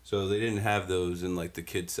 So they didn't have those in, like, the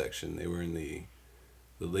kids section. They were in the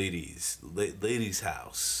ladies'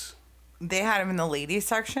 house. They had them in the ladies'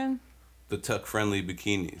 section? The tuck-friendly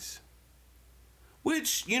bikinis.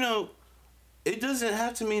 Which, you know, it doesn't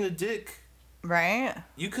have to mean a dick. Right?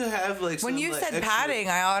 You could have, like, some, when you like, said extra... padding,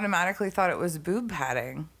 I automatically thought it was boob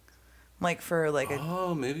padding. Like, for, like, a...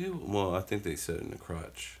 Oh, maybe... Well, I think they said in the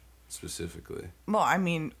crotch, specifically. Well, I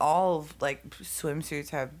mean, all, like,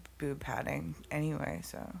 swimsuits have boob padding anyway,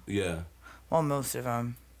 so... Yeah. Well, most of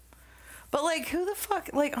them. But, like, who the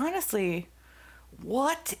fuck... Like, honestly...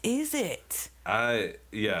 What is it?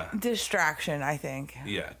 Yeah. Distraction, I think.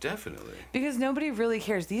 Yeah, definitely. Because nobody really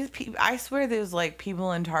cares. These people, I swear, there's like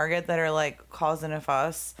people in Target that are like causing a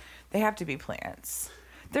fuss. They have to be plants.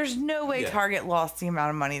 There's no way Target lost the amount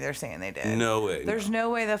of money they're saying they did. No way. There's no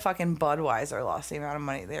way the fucking Budweiser lost the amount of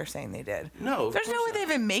money they're saying they did. No. There's no way they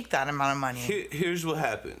even make that amount of money. Here's what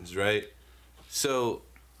happens, right? So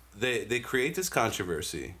they create this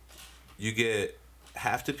controversy. You get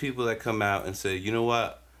half the people that come out and say, you know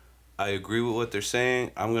what, I agree with what they're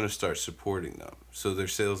saying, I'm going to start supporting them. So their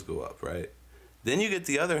sales go up, right? Then you get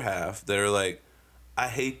the other half that are like, I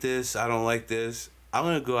hate this, I don't like this. I'm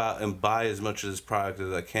going to go out and buy as much of this product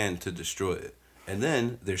as I can to destroy it. And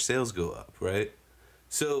then their sales go up, right?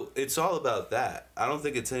 So it's all about that. I don't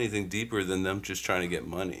think it's anything deeper than them just trying to get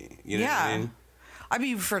money. You know what I mean? I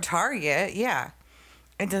mean, for Target, yeah.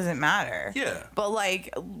 It doesn't matter. Yeah. But,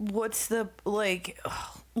 like, what's the, like,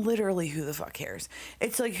 literally who the fuck cares?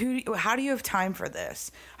 It's like, how do you have time for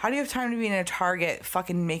this? How do you have time to be in a Target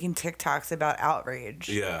fucking making TikToks about outrage?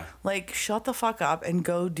 Yeah. Like, shut the fuck up and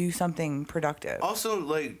go do something productive. Also,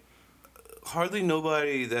 like, hardly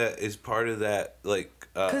nobody that is part of that, like,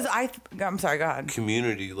 Because I'm sorry, go ahead.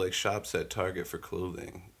 community, like, shops at Target for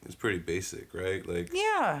clothing. It's pretty basic, right? Like,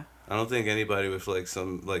 Yeah. I don't think anybody with, like,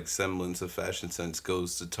 some, like, semblance of fashion sense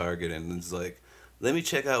goes to Target and is like, let me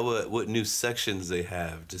check out what new sections they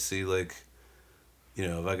have to see, like, you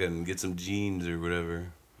know, if I can get some jeans or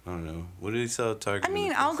whatever. I don't know. What do they sell at Target? I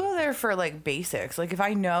mean, I'll go there for, like, basics. Like, if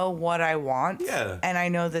I know what I want and I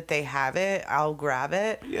know that they have it, I'll grab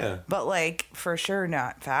it. Yeah. But, like, for sure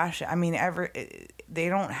not fashion. I mean, they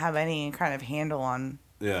don't have any kind of handle on...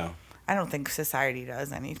 Yeah. I don't think society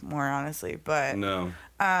does anymore, honestly. But... No.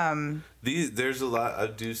 There's a lot, I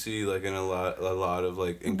do see, like, in a lot of,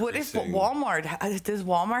 like, what if increasing... Walmart... Does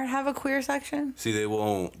Walmart have a queer section? See, they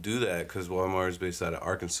won't do that because Walmart is based out of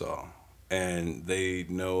Arkansas. And they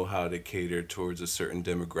know how to cater towards a certain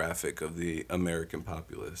demographic of the American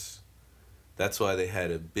populace. That's why they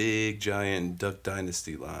had a big, giant Duck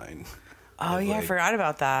Dynasty line. Oh, yeah, I forgot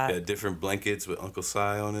about that. Yeah, different blankets with Uncle Si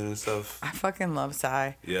on it and stuff. I fucking love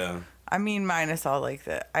Si. Yeah. I mean, minus all, like,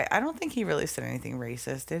 I don't think he really said anything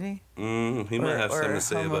racist, did he? He might have something to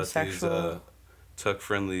say about these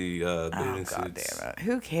tuck-friendly bathing suits. God damn it.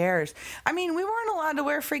 Who cares? I mean, we weren't allowed to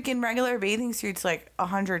wear freaking regular bathing suits, like,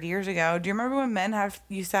 100 years ago. Do you remember when men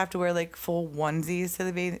used to have to wear, like, full onesies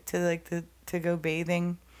to go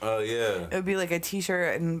bathing? Oh, yeah. It would be, like, a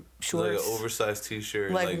T-shirt and shorts. Like an oversized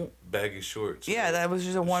T-shirt Like, and, like, baggy shorts. Yeah, that was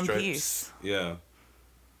just a one stripes. piece. Yeah.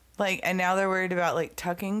 Like, and now they're worried about, like,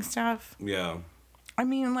 tucking stuff. Yeah. I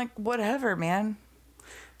mean, like, whatever, man.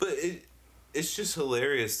 But it's just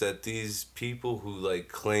hilarious that these people who, like,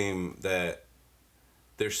 claim that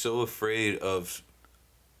they're so afraid of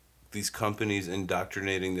these companies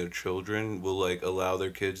indoctrinating their children will, like, allow their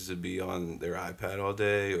kids to be on their iPad all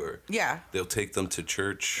day, or they'll take them to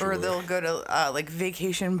church, or they'll go to like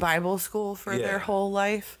vacation Bible school for their whole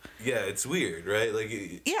life. Yeah, it's weird, right? Like,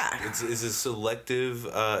 it's a selective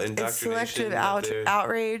indoctrination. It's selective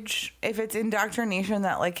outrage. If it's indoctrination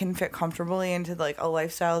that, like, can fit comfortably into, like, a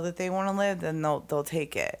lifestyle that they want to live, then they'll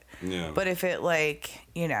take it. Yeah. But if it, like,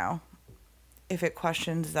 you know, if it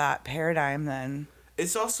questions that paradigm, then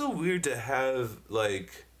it's also weird to have,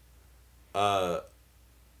 like,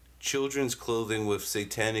 children's clothing with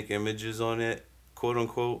satanic images on it, quote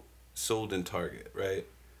unquote, sold in Target, right?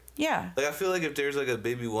 Yeah. Like, I feel like if there's, like, a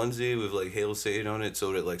baby onesie with, like, Hail Satan on it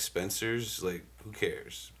sold at, like, Spencer's, like, who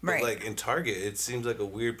cares? Right. But, like, in Target, it seems like a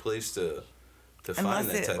weird place to find Unless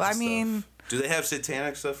that type of I stuff. mean, do they have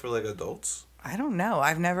satanic stuff for, like, adults? I don't know.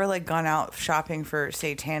 I've never, like, gone out shopping for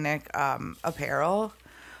satanic apparel.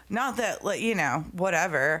 Not that, like, you know,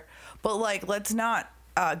 whatever. But, like, let's not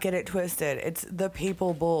get it twisted. It's the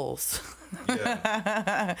papal bulls.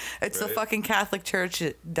 Yeah. It's the fucking Catholic Church,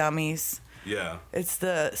 dummies. Yeah. It's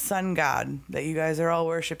the sun god that you guys are all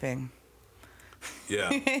worshiping. Yeah.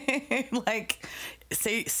 Like,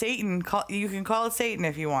 Satan, you can call it Satan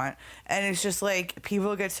if you want. And it's just, like,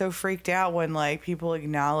 people get so freaked out when, like, people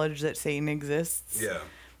acknowledge that Satan exists. Yeah.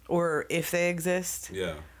 Or if they exist.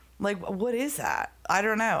 Yeah. Like, what is that? I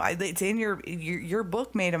don't know. It's in your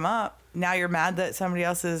book made him up. Now you're mad that somebody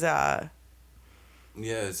else is... Yeah,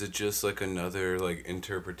 is it just, like, another, like,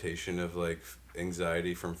 interpretation of, like,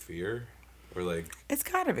 anxiety from fear? Or, like... It's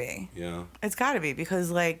gotta be. Yeah. It's gotta be,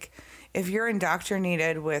 because, like, if you're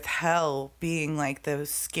indoctrinated with hell being, like, the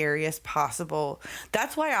scariest possible...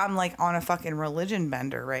 That's why I'm, like, on a fucking religion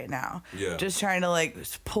bender right now. Yeah. Just trying to, like,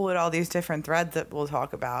 pull at all these different threads that we'll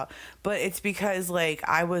talk about. But it's because, like,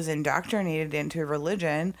 I was indoctrinated into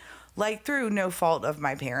religion... Like, through no fault of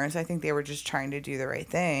my parents. I think they were just trying to do the right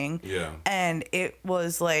thing. Yeah. And it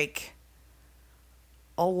was, like,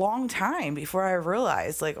 a long time before I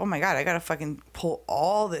realized, like, oh, my God, I got to fucking pull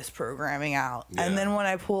all this programming out. Yeah. And then when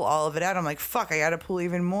I pull all of it out, I'm like, fuck, I got to pull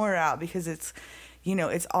even more out because it's, you know,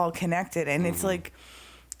 it's all connected. And it's, like,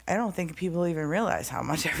 I don't think people even realize how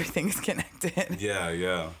much everything is connected. Yeah,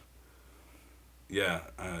 yeah. Yeah,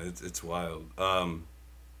 it's wild.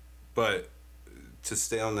 But... to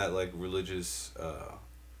stay on that, like, religious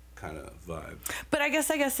kind of vibe. But I guess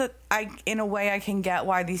that in a way I can get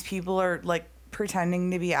why these people are, like,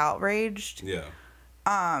 pretending to be outraged. Yeah.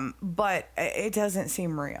 But it doesn't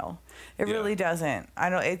seem real. It Yeah. really doesn't. I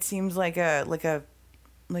don't. It seems like a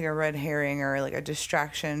red herring or like a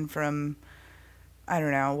distraction from I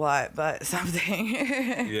don't know what, but something.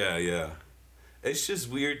 Yeah. It's just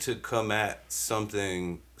weird to come at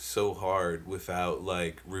something so hard without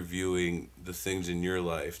like reviewing the things in your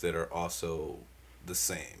life that are also the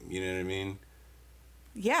same. You know what I mean?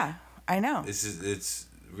 Yeah, I know. It's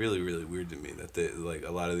really, really weird to me that like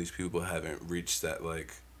a lot of these people haven't reached that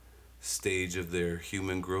like stage of their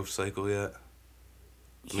human growth cycle yet.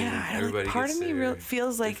 Yeah, everybody part gets of me there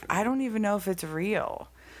feels like differently. I don't even know if it's real.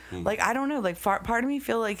 Like I don't know. Like part of me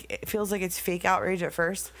feels like it's fake outrage at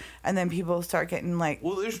first, and then people start getting like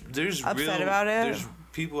Well, there's upset real, about it. There's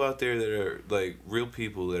people out there that are like real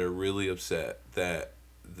people that are really upset that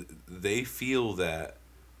they feel that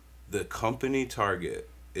the company Target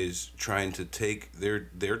is trying to take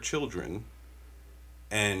their children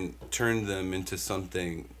and turn them into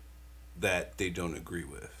something that they don't agree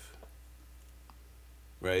with.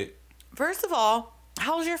 Right? First of all,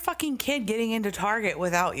 how's your fucking kid getting into Target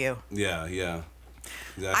without you? Yeah.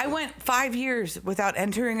 Exactly. I went 5 years without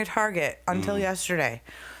entering a Target until yesterday.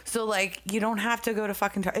 So like you don't have to go to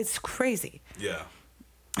fucking Target. It's crazy. Yeah.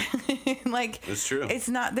 Like It's true. It's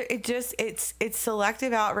not. It's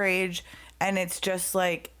selective outrage, and it's just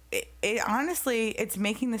like it honestly, it's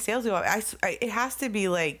making the sales go up. It has to be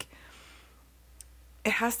like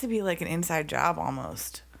an inside job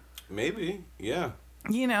almost. Maybe. Yeah.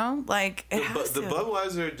 You know, like it The has to.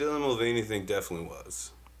 Budweiser Dylan Mulvaney thing definitely was.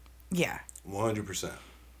 Yeah. 100%.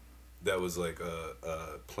 That was like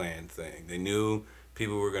a planned thing. They knew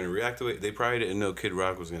people were going to react to it. They probably didn't know Kid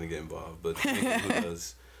Rock was going to get involved, but who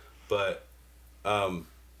does? But,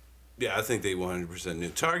 yeah, I think they 100% knew.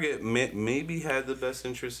 Target maybe had the best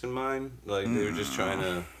interest in mind. Like, they were just trying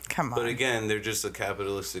to... Come on. But again, they're just a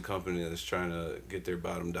capitalistic company that's trying to get their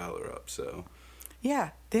bottom dollar up, so...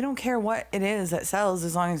 Yeah, they don't care what it is that sells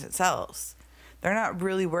as long as it sells. They're not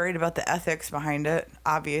really worried about the ethics behind it.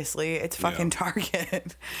 Obviously, it's fucking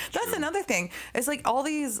Target. That's another thing. It's like all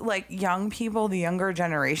these like young people, the younger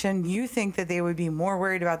generation. You think that they would be more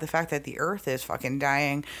worried about the fact that the Earth is fucking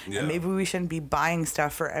dying, and maybe we shouldn't be buying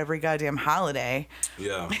stuff for every goddamn holiday.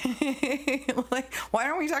 Yeah. Like, why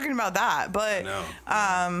aren't we talking about that? But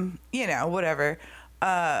you know, whatever.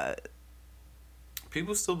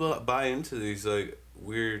 People still buy into these like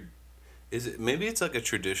weird. Maybe it's like a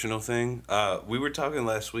traditional thing. We were talking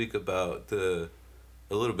last week about a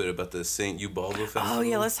little bit about the St. Ubaldo Festival. Oh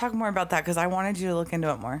yeah, let's talk more about that because I wanted you to look into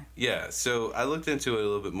it more. Yeah, so I looked into it a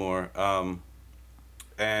little bit more,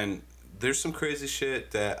 and there's some crazy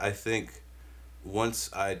shit that I think once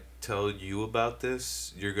I tell you about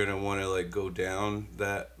this, you're gonna want to like go down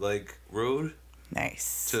that like road.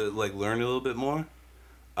 Nice. To like learn a little bit more.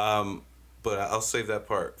 But I'll save that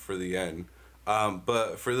part for the end.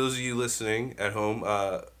 But for those of you listening at home,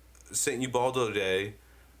 St. Ubaldo Day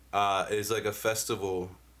is like a festival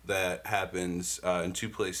that happens in two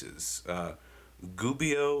places.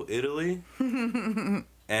 Gubbio, Italy,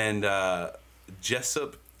 and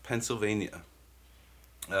Jessup, Pennsylvania.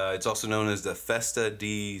 It's also known as the Festa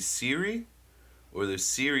di Ceri, or the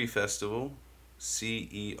Ceri Festival,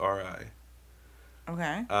 Ceri.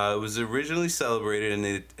 Okay. It was originally celebrated in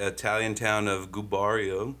the Italian town of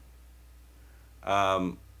Gubbio.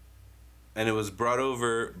 And it was brought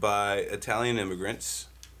over by Italian immigrants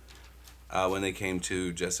when they came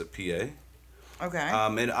to Jessup, PA.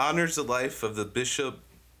 Okay. It honors the life of the Bishop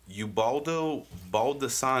Ubaldo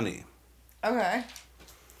Baldassani. Okay.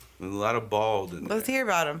 A lot of bald in there. Let's hear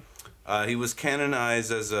about him. He was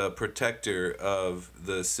canonized as a protector of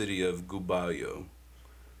the city of Gubbio.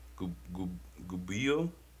 Gubbio?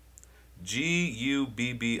 Gubbio.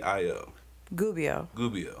 Gubbio.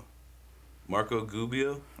 Gubbio. Marco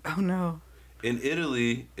Gubbio. Oh no. In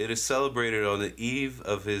Italy, it is celebrated on the eve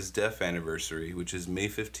of his death anniversary, which is May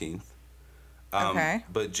 15th. Okay.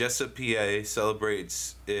 But Jessup, PA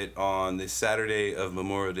celebrates it on the Saturday of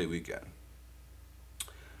Memorial Day weekend.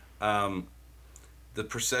 The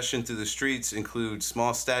procession through the streets includes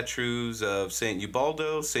small statues of St.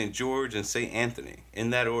 Ubaldo, St. George, and St. Anthony,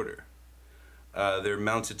 in that order. They're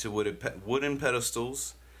mounted to wooden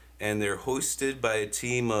pedestals, and they're hoisted by a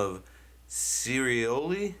team of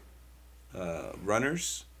Cerioli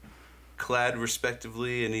runners, clad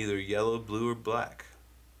respectively in either yellow, blue, or black.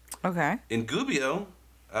 Okay. In Gubbio,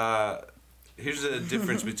 here's the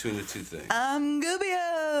difference between the two things.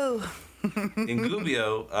 Gubbio. In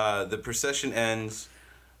Gubbio, the procession ends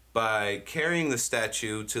by carrying the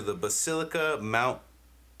statue to the Basilica Mount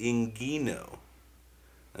Ingino,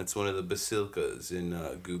 That's one of the basilicas in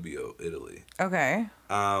Gubbio, Italy. Okay.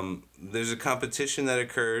 There's a competition that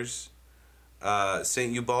occurs.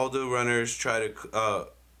 St. Ubaldo runners try to...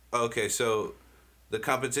 okay, so the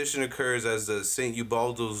competition occurs as the St.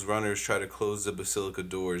 Ubaldo's runners try to close the basilica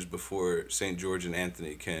doors before St. George and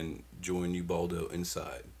Anthony can join Ubaldo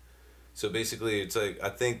inside. So basically, it's like, I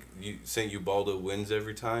think St. Ubaldo wins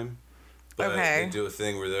every time. But Okay. they do a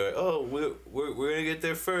thing where they're like, oh, we're going to get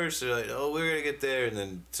there first. They're like, oh, we're going to get there. And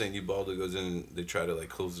then St. Ubaldo goes in and they try to like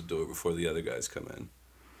close the door before the other guys come in.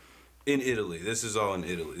 In Italy. This is all in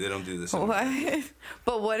Italy. They don't do this in What?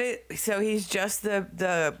 But so he's just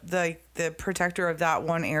the protector of that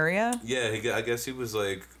one area? Yeah, I guess he was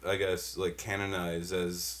like canonized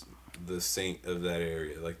as the saint of that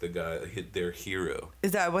area, like the guy, their hero.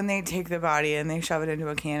 Is that when they take the body and they shove it into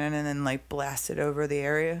a cannon and then like blast it over the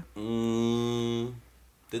area?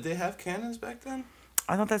 Did they have cannons back then?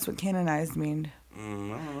 I thought that's what canonized meaned. I don't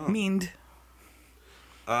know. Meaned.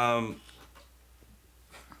 Okay.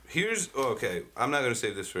 I'm not gonna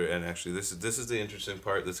save this for end. Actually, this is the interesting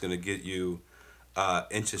part that's gonna get you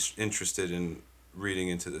interested in reading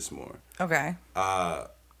into this more. Okay.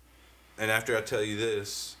 And after I tell you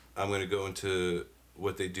this, I'm going to go into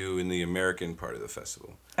what they do in the American part of the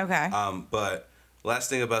festival. Okay. But last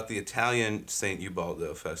thing about the Italian St.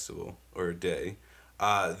 Ubaldo Festival, or day,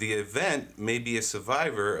 the event may be a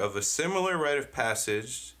survivor of a similar rite of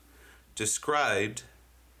passage described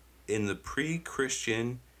in the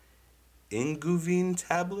pre-Christian Inguvine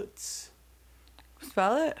tablets.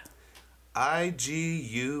 Spell it?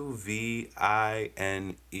 Iguvine.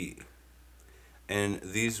 And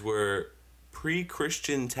these were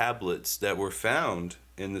pre-Christian tablets that were found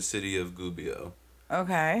in the city of Gubbio.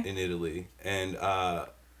 Okay. In Italy. And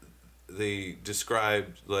they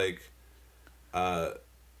described like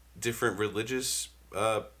different religious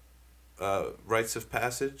rites of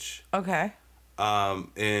passage. Okay.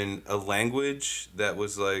 In a language that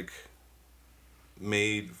was like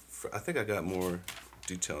made I think I got more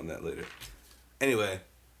detail on that later. Anyway,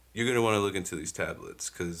 you're going to want to look into these tablets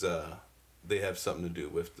because they have something to do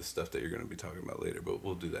with the stuff that you're going to be talking about later, but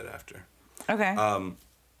we'll do that after. Okay.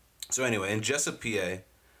 So anyway, in Jessup,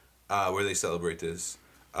 PA, where they celebrate this,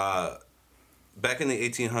 back in the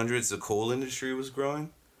 1800s, the coal industry was growing.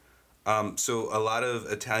 So a lot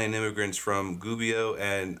of Italian immigrants from Gubbio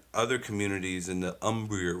and other communities in the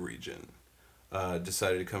Umbria region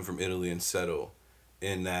decided to come from Italy and settle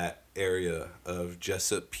in that area of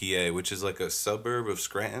Jessup, PA, which is like a suburb of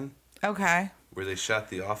Scranton. Okay. Where they shot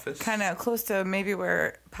The Office. Kind of close to maybe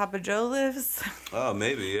where Papa Joe lives. Oh,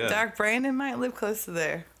 maybe, yeah. Doc Brandon might live close to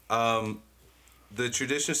there. The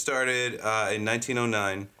tradition started in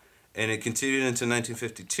 1909, and it continued into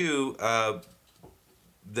 1952.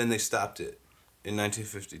 Then they stopped it in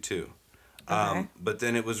 1952. Okay. But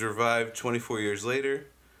then it was revived 24 years later.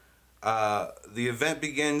 The event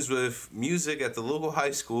begins with music at the local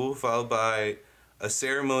high school, followed by a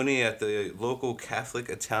ceremony at the local Catholic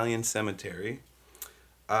Italian cemetery.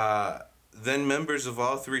 Then members of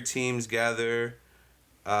all three teams gather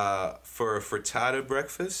for a frittata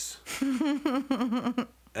breakfast. And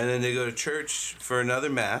then they go to church for another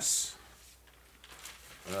mass.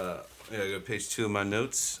 I go to page 2 of my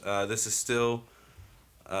notes. This is still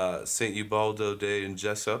St. Ubaldo Day in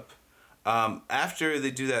Jessup. After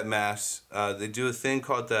they do that mass, they do a thing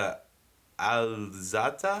called the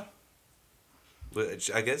alzata,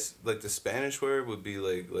 which I guess like the Spanish word would be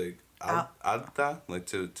like alta, like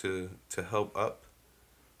to help up.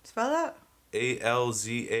 Spell that?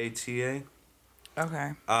 Alzata.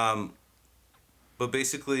 Okay. But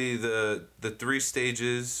basically the 3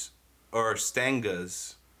 stages are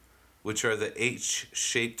stangas, which are the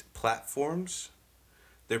H-shaped platforms.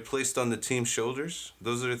 They're placed on the team's shoulders.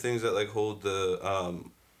 Those are the things that like hold the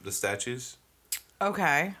statues.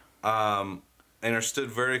 Okay. And are stood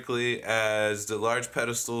vertically as the large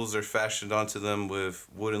pedestals are fashioned onto them with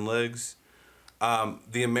wooden legs.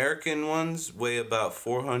 The American ones weigh about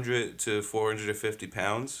 400 to 450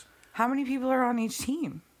 pounds. How many people are on each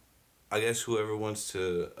team? I guess whoever wants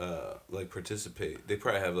to participate, they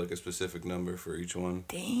probably have like a specific number for each one.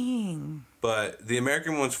 Dang. But the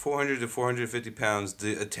American one's 400 to 450 pounds.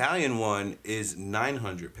 The Italian one is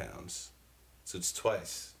 900 pounds. So it's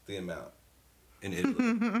twice the amount in Italy.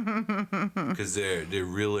 Because they're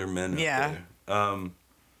realer men up there. And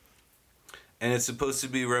it's supposed to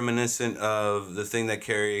be reminiscent of the thing that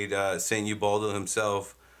carried St. Ubaldo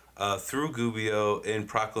himself through Gubbio in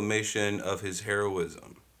proclamation of his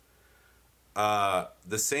heroism.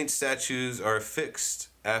 The saint statues are affixed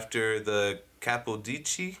after the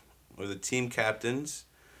Capodici, or the team captains,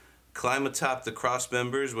 climb atop the cross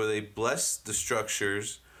members where they bless the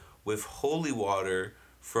structures with holy water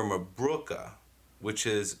from a bruka, which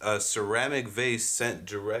is a ceramic vase sent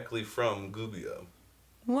directly from Gubbio.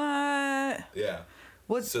 What? Yeah.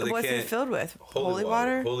 What's So they it can't- filled with? Holy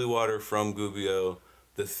water? Holy water from Gubbio.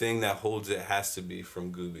 The thing that holds it has to be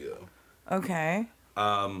from Gubbio. Okay.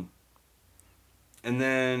 And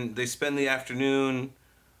then they spend the afternoon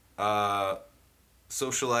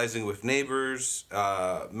socializing with neighbors,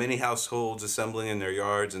 many households assembling in their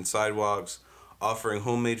yards and sidewalks, offering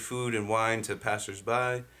homemade food and wine to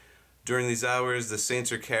passersby. During these hours, the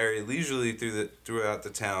saints are carried leisurely throughout the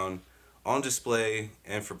town, on display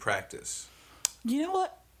and for practice. You know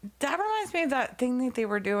what? That reminds me of that thing that they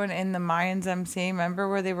were doing in the Mayans MC. Remember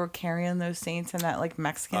where they were carrying those saints in that like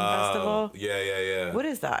Mexican festival? Yeah. What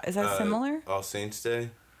is that? Is that similar? All Saints Day?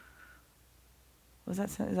 Is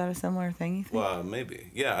that a similar thing, you think? Well, maybe.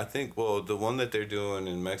 Yeah, I think, well, the one that they're doing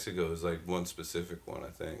in Mexico is like one specific one, I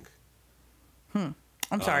think.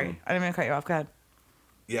 I'm sorry. I didn't mean to cut you off. Go ahead.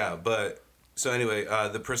 Yeah, but so anyway,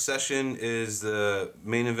 the procession is the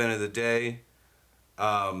main event of the day,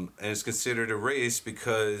 and it's considered a race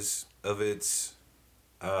because of its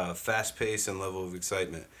fast pace and level of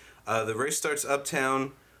excitement. The race starts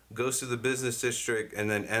uptown, goes through the business district, and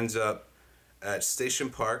then ends up at Station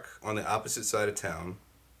Park on the opposite side of town.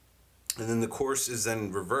 And then the course is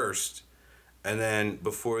then reversed, and then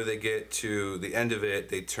before they get to the end of it,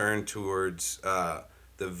 they turn towards the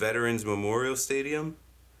Veterans Memorial Stadium.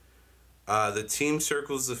 The team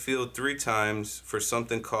circles the field 3 times for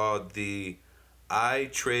something called the I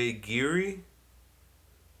Tre Giri.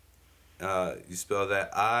 You spell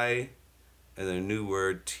that I, and then a new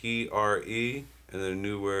word TRE, and then a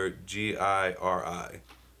new word GIRI.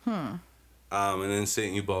 And then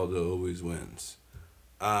St. Ubaldo always wins.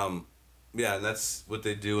 Yeah, and that's what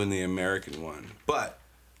they do in the American one. But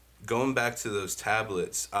going back to those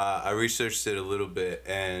tablets, I researched it a little bit,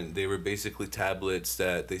 and they were basically tablets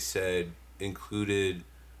that they said included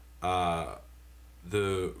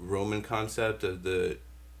the Roman concept of the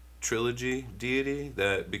trilogy deity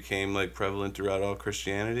that became like prevalent throughout all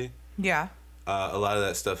Christianity. Yeah. A lot of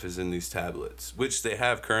that stuff is in these tablets, which they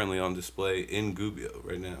have currently on display in Gubbio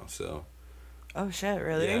right now. So. Oh shit!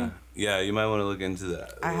 Really? Yeah. You might want to look into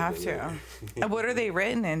that. I have to. And what are they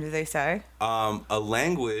written in? Do they say? A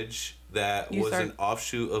language that was start- an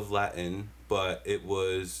offshoot of Latin, but it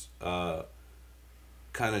was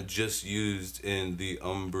kind of just used in the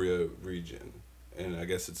Umbria region, and I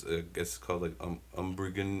guess it's called like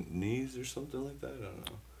Umbriganese or something like that. I don't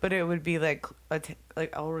know. But it would be like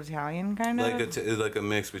like old Italian kind of. Like a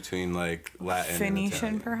mix between like Latin Phoenician, and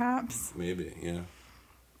Italian. perhaps. Maybe, yeah.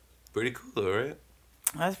 Pretty cool, though, right?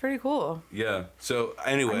 That's pretty cool. Yeah. So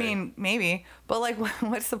anyway, I mean, maybe, but like,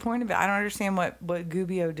 what's the point of it? I don't understand what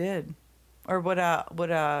Gubbio did, or what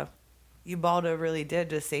Ubaldo really did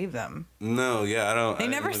to save them. no, yeah, I don't. They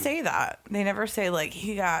never say that. They never say like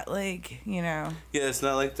he got like you know. Yeah, it's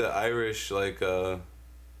not like the Irish like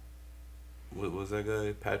what was that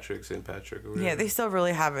guy? St. Patrick or whatever? Yeah, they still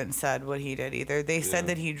really haven't said what he did either. They said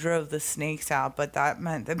that he drove the snakes out, but that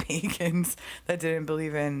meant the pagans that didn't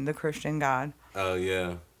believe in the Christian God. Oh,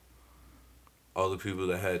 yeah. All the people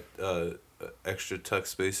that had extra tuck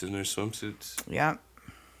space in their swimsuits. Yep.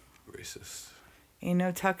 Racist. Ain't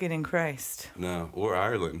no tucking in Christ. No, or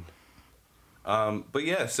Ireland. But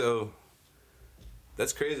yeah, so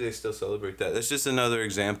that's crazy they still celebrate that. That's just another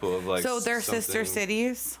example of like. So they're sister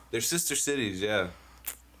cities? They're sister cities, yeah.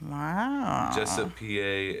 Wow. Jessup, PA,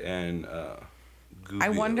 and Gubbio. I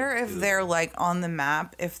wonder if they're like on the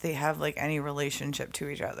map, if they have like any relationship to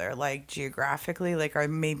each other, like geographically, like are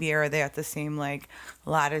they at the same like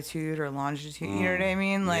latitude or longitude? You know what I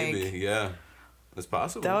mean? Like maybe, yeah. That's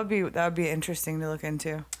possible. that would be interesting to look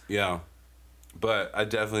into. Yeah. But I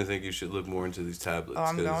definitely think you should look more into these tablets. Oh,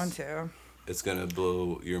 I'm 'cause going to. It's gonna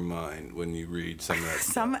blow your mind when you read some of that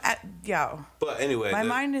stuff. But anyway, my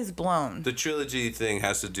mind is blown. The trilogy thing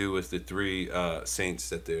has to do with the 3 saints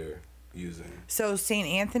that they're using. So Saint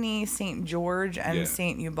Anthony, Saint George, and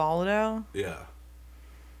Saint Ubaldo. Yeah.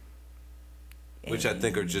 Which I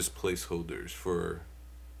think are just placeholders for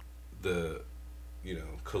the,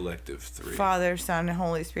 collective 3. Father, Son, and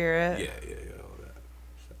Holy Spirit. Yeah, all that.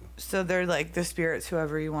 So they're like the spirits,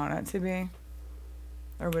 whoever you want it to be.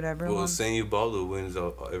 Or whatever. Well, St. Ubaldo wins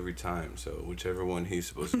every time, so whichever one he's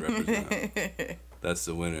supposed to represent, that's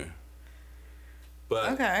the winner.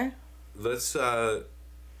 But okay, let's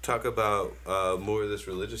talk about more of this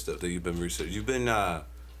religious stuff that you've been researching. You've been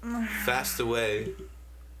fast away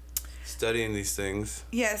studying these things.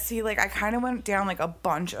 Yeah, see, like I kind of went down like a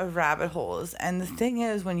bunch of rabbit holes, and the thing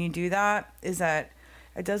is, when you do that, is that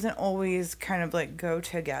it doesn't always kind of like go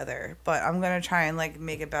together. But I'm gonna try and like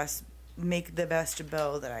make the best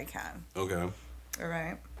bow that I can. Okay. All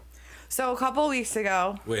right. So a couple weeks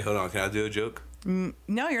ago. Wait, hold on. Can I do a joke? No,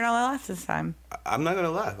 you're not allowed to laugh this time. I'm not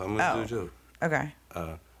gonna laugh. I'm gonna do a joke. Okay.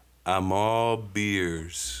 I'm all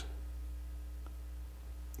beers.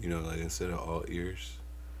 You know, like instead of all ears.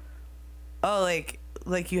 Oh,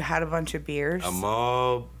 like you had a bunch of beers. I'm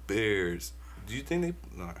all beers. Do you think they?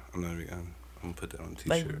 No, I'm not even. I'm gonna put that on a t-shirt.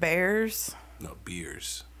 Like bears. No,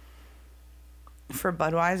 beers. For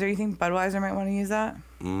Budweiser, you think Budweiser might want to use that?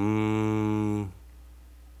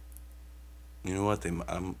 You know what?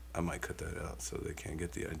 I might cut that out so they can't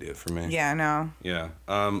get the idea from me. Yeah, I know. Yeah.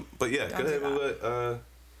 But yeah, go ahead with what.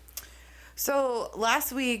 So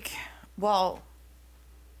last week, well,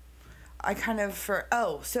 I kind of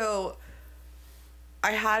so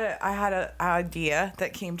I had an idea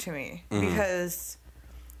that came to me because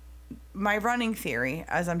my running theory,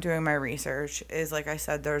 as I'm doing my research, is like I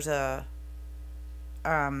said, there's a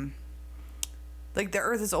like the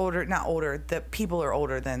Earth is older, not older. The people are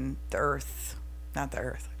older than the Earth, not the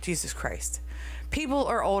Earth. Jesus Christ. People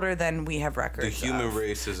are older than we have records. The human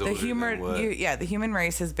race is older than what? The human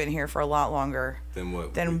race has been here for a lot longer than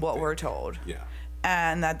what we're told. Yeah.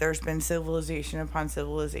 And that there's been civilization upon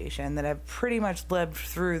civilization that have pretty much lived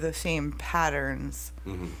through the same patterns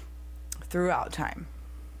throughout time.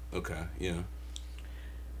 Okay, yeah.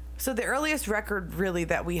 So the earliest record really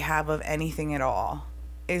that we have of anything at all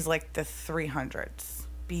is like the 300s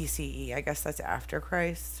BCE. I guess that's after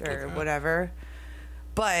Christ or whatever.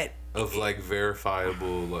 But of like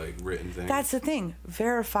verifiable, like written things. That's the thing,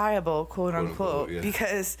 verifiable, quote unquote. Yeah.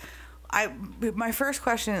 Because my first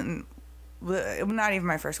question, not even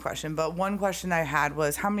my first question, but one question I had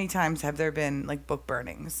was, how many times have there been like book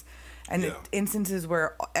burnings, and instances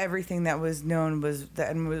where everything that was known was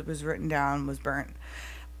written down was burnt.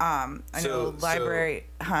 I know library,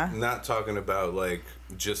 Not talking about like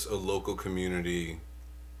just a local community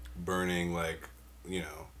burning, like, you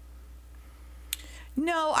know.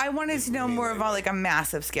 No, I wanted to know more about like a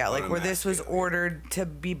massive scale, like where this was ordered to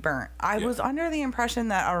be burnt. I was under the impression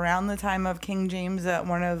that around the time of King James that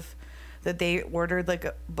they ordered like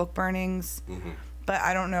book burnings, but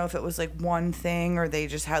I don't know if it was like one thing or they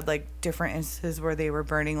just had like different instances where they were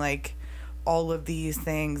burning like all of these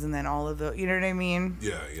things and then all of the, you know what I mean?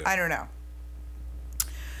 Yeah. I don't know.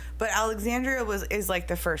 But Alexandria is like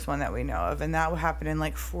the first one that we know of, and that happened in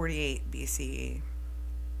like 48 BCE.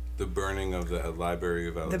 The burning of the Library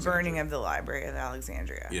of Alexandria. The burning of the Library of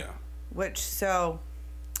Alexandria. Yeah. So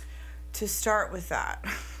to start with that.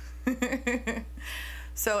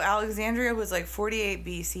 So Alexandria was like 48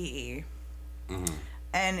 BCE.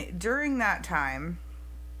 And during that time,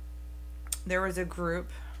 there was a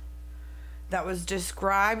group that was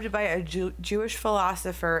described by a Jewish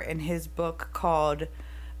philosopher in his book called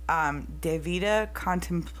De Vita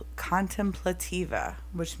Contemplativa,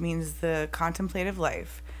 which means the contemplative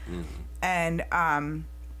life. And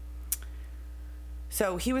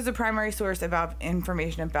so he was the primary source about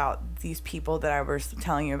information about these people that I was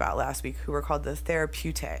telling you about last week, who were called the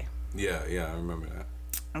Therapeutae. Yeah, I remember that.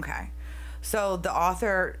 Okay. So the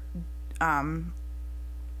author,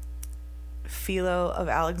 Philo of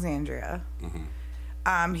Alexandria,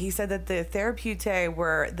 he said that the Therapeutae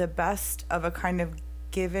were the best of a kind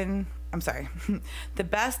given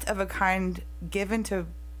to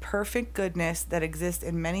perfect goodness that exists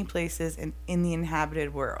in many places in the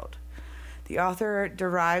inhabited world. The author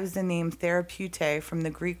derives the name Therapeutae from the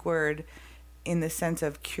Greek word in the sense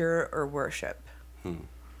of cure or worship.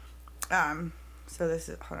 So this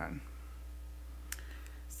is, hold on.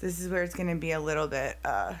 So this is where it's going to be a little bit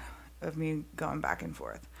of me going back and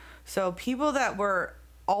forth. So people that were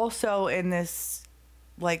also in this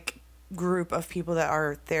like group of people that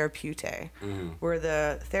are Therapeutae were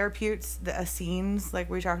the Therapeutes, the Essenes, like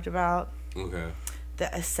we talked about. Okay.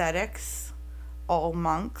 The ascetics, all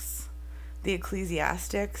monks, the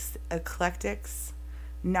ecclesiastics, eclectics,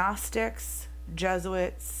 Gnostics,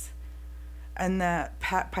 Jesuits, and the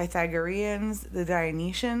Pythagoreans, the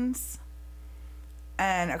Dionysians,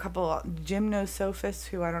 and a couple of gymnosophists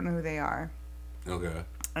who I don't know who they are. Okay.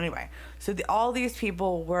 Anyway, so all these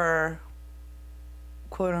people were,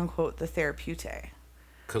 quote unquote, the Therapeutae.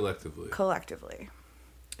 Collectively.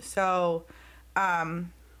 So,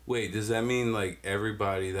 wait, does that mean like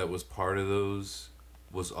everybody that was part of those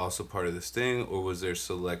was also part of this thing, or was there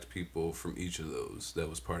select people from each of those that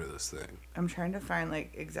was part of this thing? I'm trying to find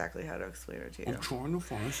like exactly how to explain it to you. I'm trying to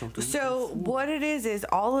find something. So what it is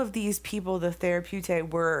all of these people, the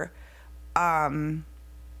Therapeutae, were,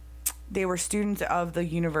 they were students of the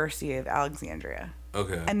University of Alexandria.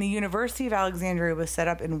 Okay. And the University of Alexandria was set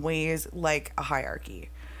up in ways like a hierarchy,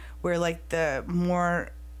 where like the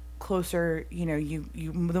more closer, you know, you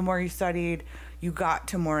the more you studied, you got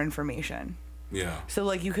to more information. Yeah. So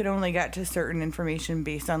like you could only get to certain information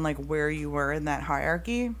based on like where you were in that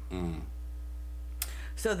hierarchy.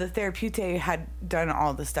 So the Therapeutae had done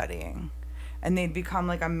all the studying, and they'd become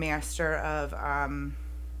like a master of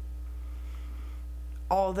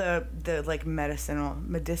all the like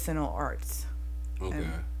medicinal arts. Okay.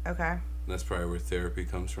 Okay. That's probably where therapy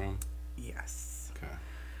comes from. Yes. Okay.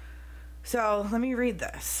 So let me read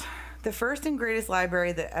this. The first and greatest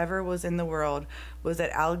library that ever was in the world was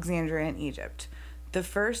at Alexandria in Egypt. The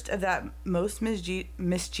first of that most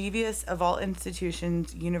mischievous of all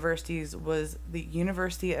institutions, universities, was the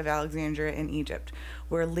University of Alexandria in Egypt,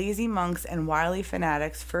 where lazy monks and wily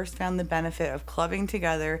fanatics first found the benefit of clubbing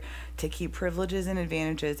together to keep privileges and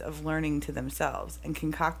advantages of learning to themselves, and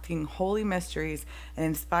concocting holy mysteries and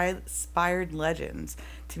inspired legends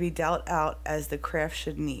to be dealt out as the craft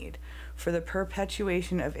should need, for the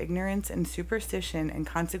perpetuation of ignorance and superstition, and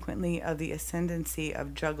consequently of the ascendancy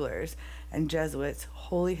of jugglers and Jesuits,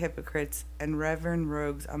 holy hypocrites, and reverend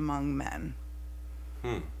rogues among men.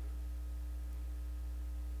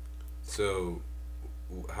 So,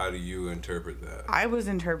 how do you interpret that? I was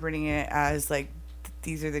interpreting it as like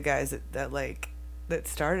these are the guys that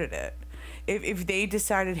started it. If they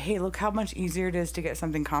decided, hey, look how much easier it is to get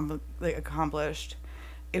something accomplished,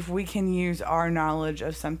 if we can use our knowledge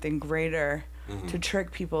of something greater to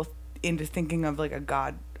trick people into thinking of like a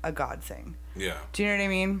god thing. Yeah. Do you know what I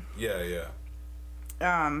mean? Yeah, yeah.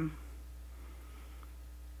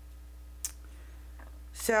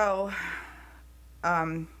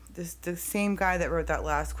 The same guy that wrote that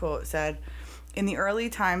last quote said, in the early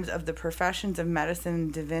times of the professions of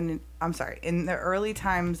medicine in the early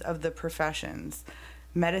times of the professions,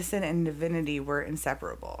 medicine and divinity were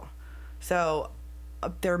inseparable. So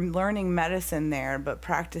they're learning medicine there, but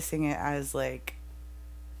practicing it as like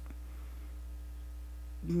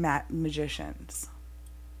magicians.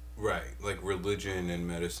 Right, like religion and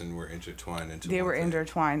medicine were intertwined into. They one were thing.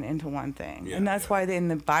 intertwined into one thing, Yeah, and that's yeah. why in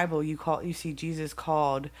the Bible you see Jesus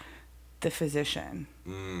called the physician.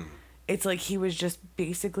 It's like he was just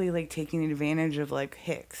basically like taking advantage of like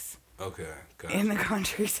hicks Okay, gotcha. in the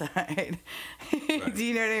countryside. Right. Do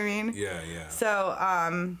you know what I mean? Yeah, yeah.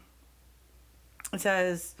 So it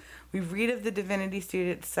says, we read of the divinity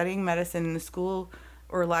student studying medicine in the school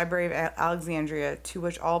or library of Alexandria, to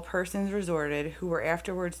which all persons resorted who were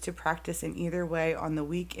afterwards to practice in either way on the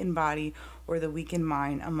weak in body or the weak in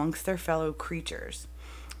mind amongst their fellow creatures.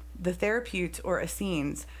 The therapeutes, or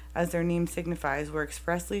Essenes, as their name signifies, were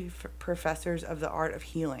expressly professors of the art of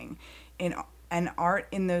healing, an art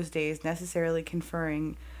in those days necessarily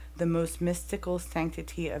conferring the most mystical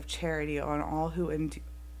sanctity of charity on all who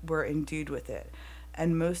were endued with it,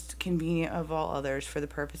 and most convenient of all others for the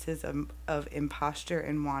purposes of imposture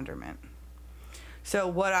and wonderment. So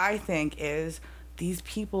what I think is these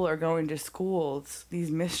people are going to schools,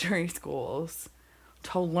 these mystery schools,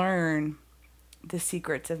 to learn the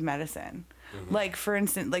secrets of medicine. Like, for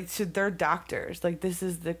instance, like, so they're doctors. Like, this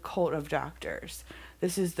is the cult of doctors.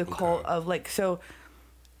 This is the cult of, like, so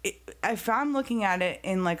if I'm looking at it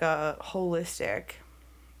in, like, a holistic,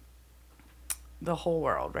 the whole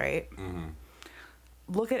world, right?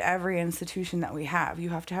 Look at every institution that we have. You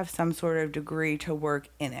have to have some sort of degree to work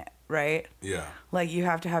in it, right? Yeah. Like, you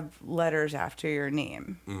have to have letters after your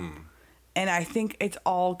name. And I think it's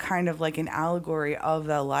all kind of like an allegory of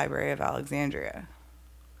the Library of Alexandria.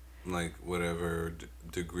 Like whatever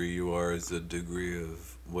degree you are is a degree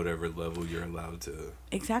of whatever level you're allowed to.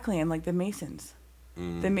 Exactly, and like the Masons.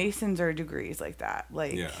 The Masons are degrees like that.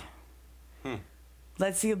 Like, Yeah.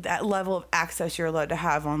 let's see that level of access you're allowed to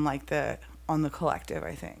have on like the collective.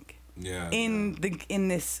 I think Yeah. in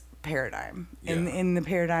this paradigm, Yeah. in the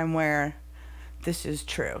paradigm where this is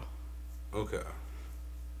true. Okay.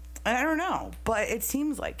 And I don't know, but it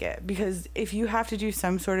seems like it, because if you have to do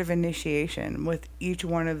some sort of initiation with each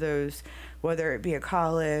one of those, whether it be a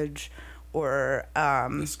college or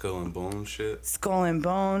The skull and bone shit. Skull and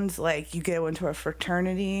Bones, like you go into a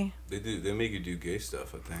fraternity. They make you do gay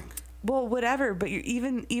stuff, I think. Well, whatever, but you're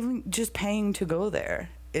even just paying to go there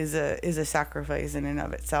is a sacrifice in and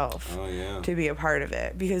of itself. Oh yeah. To be a part of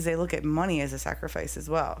it, because they look at money as a sacrifice as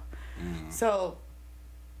well. So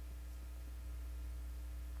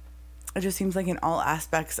it just seems like in all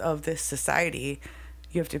aspects of this society,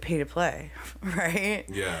 you have to pay to play, right?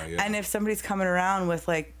 Yeah, yeah. And if somebody's coming around with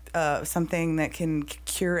like something that can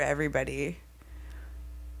cure everybody,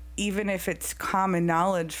 even if it's common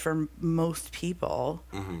knowledge for most people,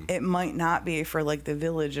 it might not be for like the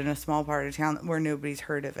village in a small part of town where nobody's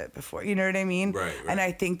heard of it before. You know what I mean? Right. And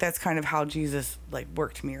I think that's kind of how Jesus like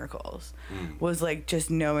worked miracles, was like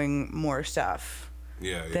just knowing more stuff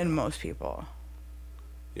than most people.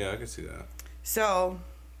 Yeah, I can see that. So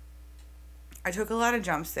I took a lot of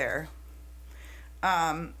jumps there.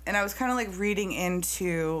 And I was kind of like reading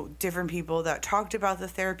into different people that talked about the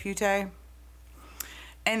Therapeutae.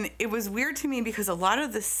 And it was weird to me because a lot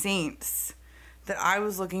of the saints that I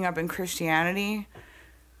was looking up in Christianity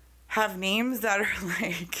have names that are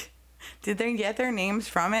like, did they get their names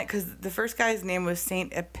from it? Because the first guy's name was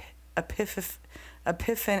Saint Epiphanius.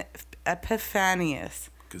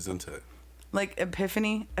 Gesundheit. Like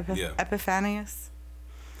Epiphany? Epiphanius?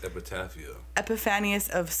 Epitaphio. Epiphanius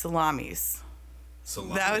of Salamis.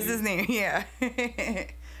 Salami. That was his name, yeah.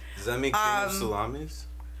 Does that mean king of salamis?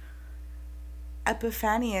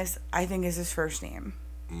 Epiphanius, I think, is his first name.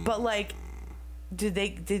 But like, did they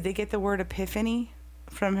get the word epiphany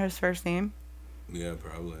from his first name? Yeah,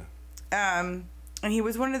 probably. And he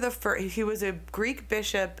was one of the first. He was a Greek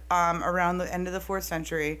bishop around the end of the 4th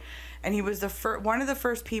century, and he was one of the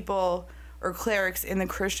first people or clerics in the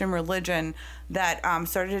Christian religion that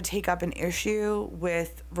started to take up an issue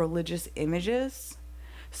with religious images.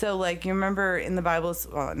 So, like, you remember in the Bible,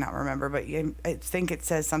 well, not remember, but I think it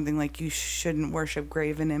says something like you shouldn't worship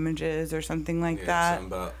graven images or something like that.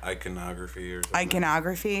 Something about iconography or something.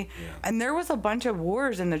 Iconography. Yeah. And there was a bunch of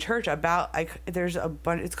wars in the church about, there's a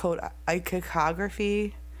bunch, it's called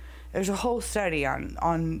iconography. There's a whole study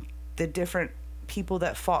on the different people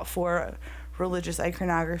that fought for religious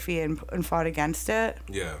iconography and fought against it.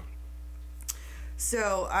 Yeah.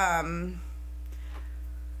 So,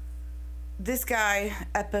 this guy,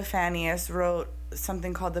 Epiphanius, wrote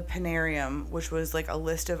something called the Panarium, which was like a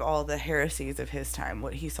list of all the heresies of his time,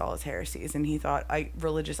 what he saw as heresies, and he thought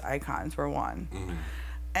religious icons were one.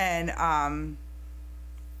 And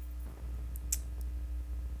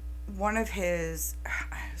one of his,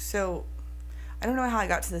 so I don't know how I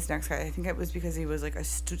got to this next guy. I think it was because he was like a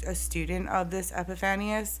student of this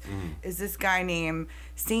Epiphanius. Is this guy named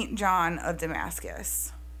Saint John of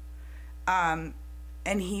Damascus.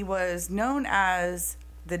 And he was known as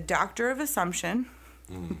the Doctor of Assumption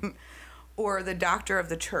or the Doctor of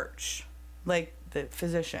the Church, like the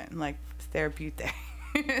physician, like Therapeutae.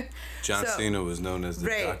 John Cena was known as the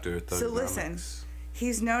Doctor of Thugonomics. So listen,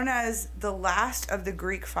 he's known as the last of the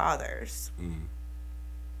Greek fathers.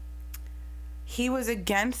 He was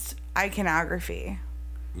against iconography.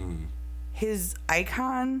 His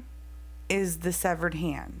icon is the severed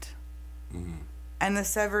hand. And the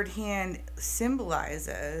severed hand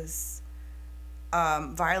symbolizes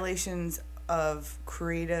violations of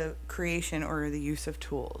creation or the use of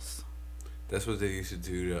tools. That's what they used to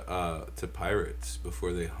do to pirates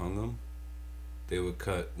before they hung them. They would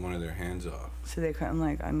cut one of their hands off. So they couldn't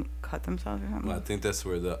like cut themselves or something? Well, I think that's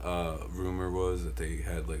where the rumor was that they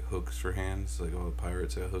had like hooks for hands. Like all the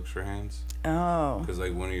pirates had hooks for hands. Oh. Because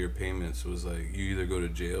like one of your payments was like you either go to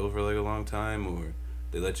jail for like a long time or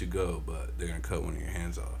they let you go, but they're gonna cut one of your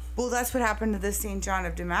hands off. Well, that's what happened to this St. John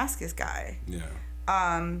of Damascus guy. Yeah.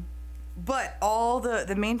 But all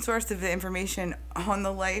the main source of the information on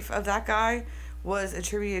the life of that guy was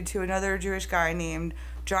attributed to another Jewish guy named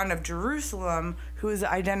John of Jerusalem, who is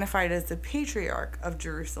identified as the Patriarch of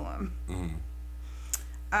Jerusalem.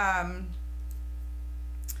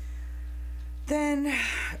 Then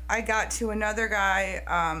I got to another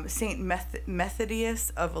guy, Saint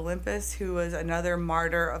Methodius of Olympus, who was another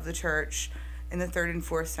martyr of the church in the 3rd and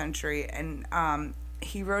 4th century. And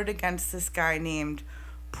he wrote against this guy named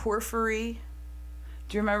Porphyry.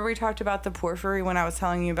 Do you remember we talked about the Porphyry when I was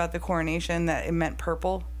telling you about the coronation, that it meant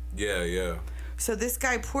purple? Yeah, yeah. So this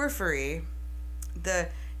guy Porphyry, the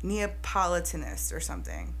Neapolitanist or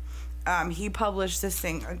something, he published this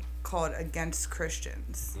thing called Against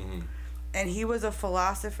Christians. And he was a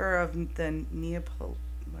philosopher of the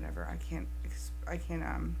whatever. I can't.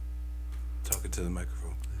 Talking to the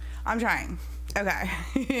microphone. I'm trying.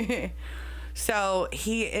 Okay. So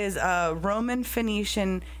he is a Roman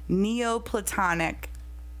Phoenician Neoplatonic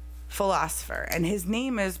philosopher, and his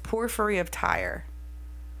name is Porphyry of Tyre.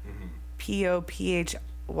 Pophyry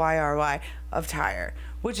of Tyre,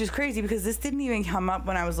 which is crazy because this didn't even come up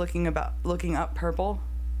when I was looking up purple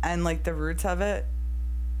and like the roots of it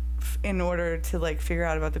in order to like figure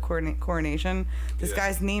out about the coronation. This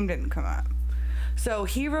guy's name didn't come up. So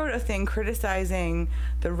he wrote a thing criticizing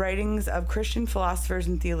the writings of Christian philosophers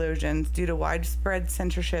and theologians due to widespread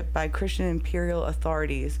censorship by Christian imperial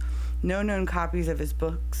authorities. No known copies of his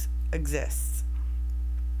books exists.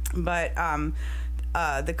 But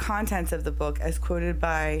the contents of the book as quoted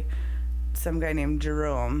by some guy named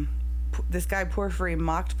Jerome. This guy Porphyry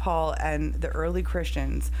mocked Paul and the early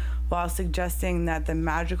Christians while suggesting that the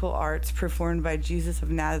magical arts performed by Jesus of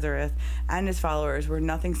Nazareth and his followers were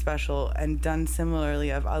nothing special and done similarly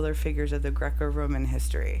of other figures of the Greco-Roman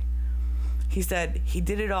history. He said he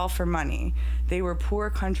did it all for money. They were poor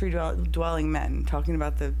country dwelling men, talking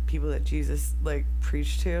about the people that Jesus like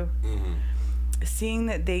preached to. Mm-hmm. Seeing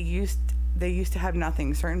that they used to have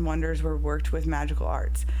nothing, certain wonders were worked with magical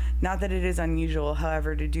arts. Not that it is unusual,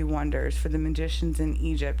 however, to do wonders, for the magicians in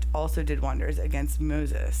Egypt also did wonders against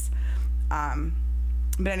Moses.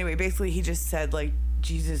 But anyway, basically he just said like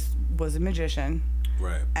Jesus was a magician,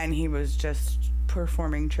 right? And he was just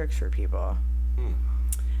performing tricks for people.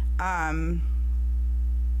 And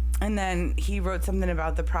then he wrote something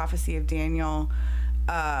about the prophecy of Daniel,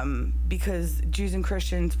 because Jews and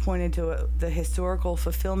Christians pointed to the historical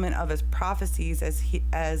fulfillment of his prophecies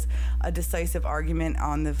as a decisive argument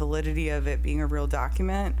on the validity of it being a real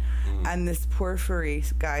document. And this Porphyry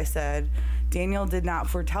guy said, Daniel did not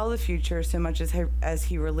foretell the future so much as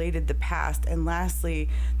he related the past. And lastly,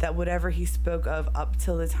 that whatever he spoke of up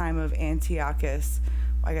till the time of Antiochus,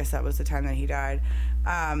 I guess that was the time that he died,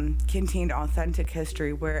 contained authentic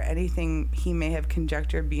history, where anything he may have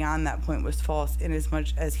conjectured beyond that point was false, inasmuch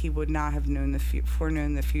as he would not have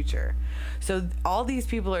foreknown the future. So all these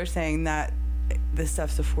people are saying that this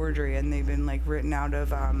stuff's a forgery, and they've been like written out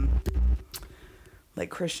of like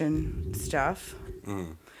Christian stuff.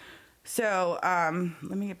 So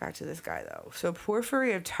let me get back to this guy though. So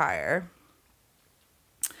Porphyry of Tyre,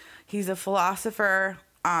 he's a philosopher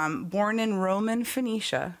born in Roman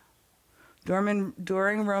Phoenicia during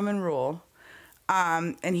Roman rule,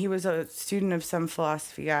 and he was a student of some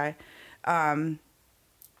philosophy guy.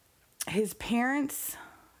 His parents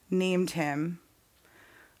named him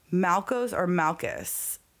Malchus or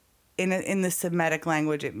Malchus. In the Semitic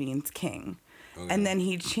language, it means king. Okay. And then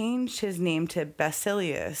he changed his name to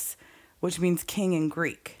Basilius, which means king in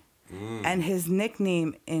Greek. And his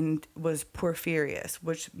nickname was Porphyrius,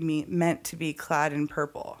 which meant to be clad in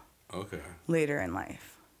purple. Okay. Later in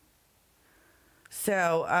life.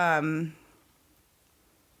 So, I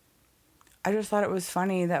just thought it was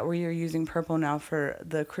funny that we are using purple now for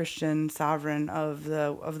the Christian sovereign of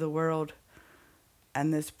the world.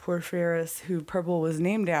 And this Porphyrius, who purple was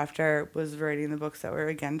named after, was writing the books that were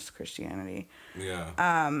against Christianity.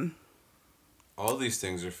 Yeah. All these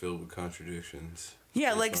things are filled with contradictions.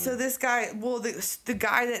 Yeah, like, so this guy, well, the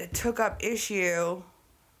guy that took up issue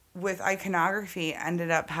with iconography ended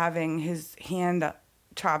up having his hand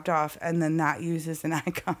chopped off, and then that used as an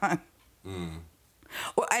icon.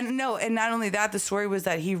 Well, and not only that, the story was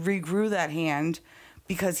that he regrew that hand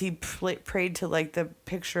because he prayed to, like, the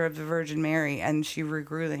picture of the Virgin Mary, and she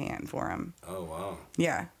regrew the hand for him. Oh, wow.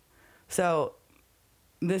 Yeah. So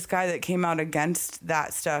this guy that came out against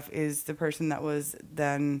that stuff is the person that was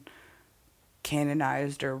then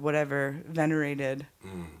canonized or whatever, venerated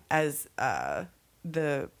as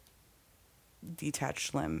the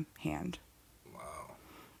detached limb hand. Wow.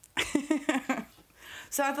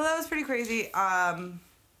 So I thought that was pretty crazy.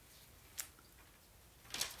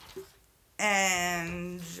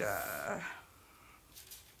 And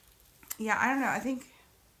yeah, I don't know. I think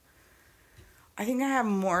I have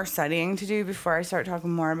more studying to do before I start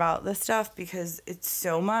talking more about this stuff, because it's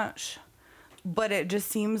so much. But it just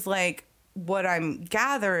seems like what I'm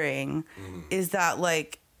gathering is that,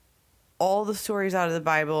 like, all the stories out of the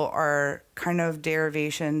Bible are kind of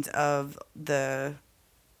derivations of the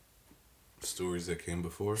stories that came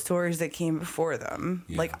before them.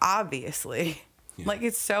 Yeah. Like, obviously. Yeah. Like,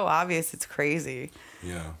 it's so obvious, it's crazy.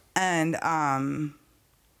 Yeah. And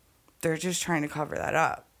they're just trying to cover that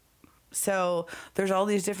up. So there's all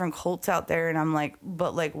these different cults out there, and I'm like,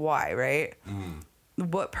 but, like, why, right?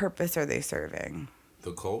 What purpose are they serving?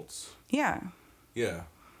 The cults? Yeah. Yeah.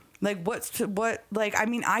 Like, I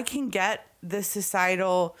mean, I can get the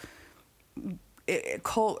societal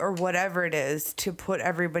cult or whatever it is to put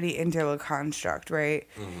everybody into a construct, right?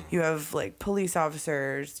 You have, like, police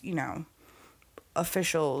officers,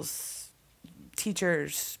 officials,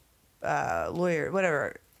 teachers, lawyers,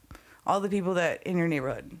 whatever. All the people that in your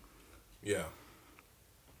neighborhood. Yeah.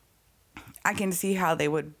 I can see how they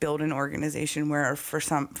would build an organization where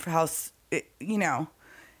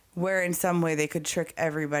where in some way they could trick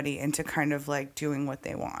everybody into kind of like doing what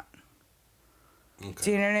they want. Okay.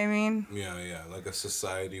 Do you know what I mean? Yeah, yeah. Like a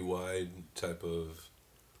society-wide type of...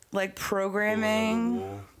 Like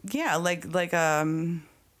programming. Yeah, like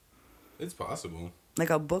It's possible.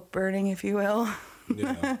 Like a book burning, if you will.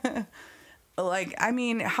 Yeah. Like, I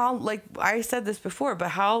mean, how, like, I said this before, but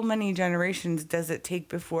how many generations does it take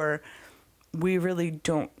before we really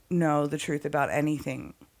don't know the truth about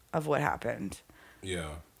anything of what happened? Yeah.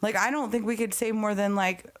 Like, I don't think we could say more than,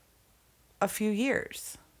 like, a few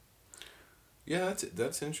years. Yeah,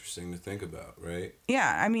 that's interesting to think about, right?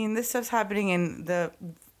 Yeah, I mean, this stuff's happening in the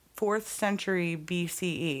 4th century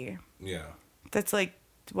BCE. Yeah. That's, like,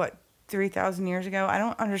 what, 3,000 years ago? I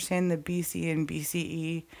don't understand the BC and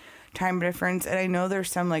BCE time difference, and I know there's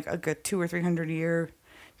some, like, a good 200 or 300 year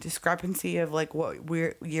discrepancy of, like, what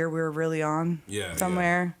year we're really on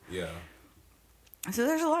somewhere. Yeah. So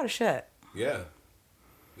there's a lot of shit. Yeah,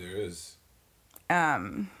 there is.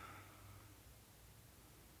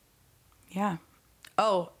 Yeah.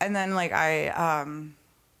 Oh, and then, like,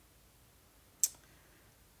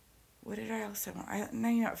 what did I also want? No,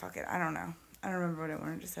 you know what, fuck it. I don't know. I don't remember what I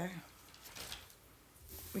wanted to say.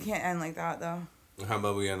 We can't end like that, though. How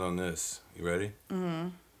about we end on this? You ready? Mm-hmm.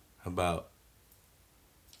 How about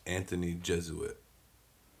Anthony Jesuit?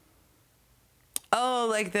 Oh,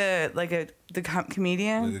 like the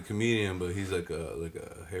comedian? Like a comedian, but he's like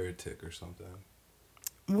a heretic or something.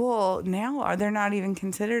 Well, now they're not even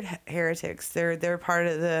considered heretics. They're part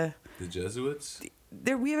of the Jesuits?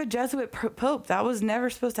 We have a Jesuit pope. That was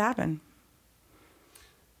never supposed to happen.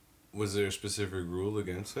 Was there a specific rule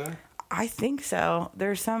against that? I think so.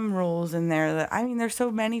 There's some rules in there that, I mean, there's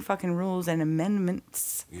so many fucking rules and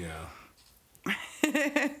amendments. Yeah.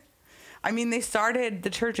 I mean, they started the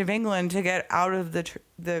Church of England to get out of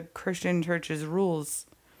the Christian church's rules.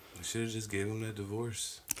 They should have just gave him that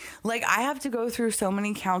divorce. Like, I have to go through so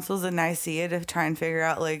many councils of Nicaea to try and figure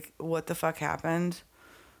out, like, what the fuck happened.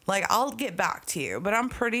 Like, I'll get back to you, but I'm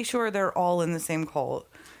pretty sure they're all in the same cult.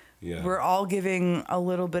 Yeah. We're all giving a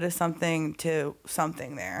little bit of something to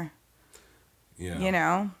something there. Yeah. You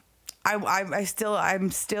know? I'm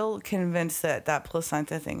still convinced that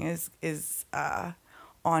placenta thing is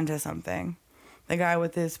onto something. The guy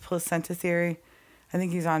with his placenta theory, I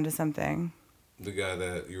think he's onto something. The guy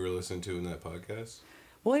that you were listening to in that podcast?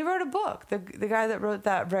 Well, he wrote a book. The guy that wrote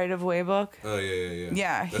that Right of Way book. Oh, yeah.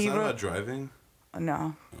 Yeah, That's not about driving?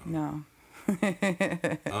 No.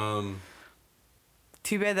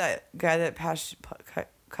 Too bad that guy that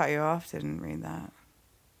cut you off didn't read that.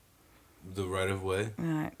 The Right of Way?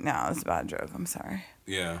 No, it's a bad joke. I'm sorry.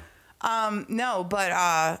 Yeah. No, but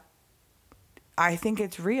I think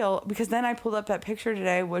it's real because then I pulled up that picture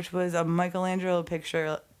today, which was a Michelangelo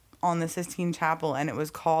picture on the Sistine Chapel, and it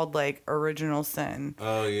was called, like, Original Sin.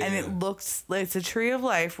 Oh, yeah. And it looks like it's a tree of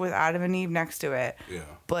life with Adam and Eve next to it. Yeah.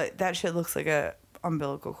 But that shit looks like a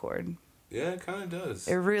umbilical cord. Yeah, it kind of does.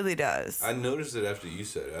 It really does. I noticed it after you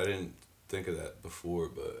said it. I didn't think of that before,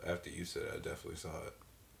 but after you said it, I definitely saw it.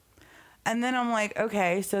 And then I'm like,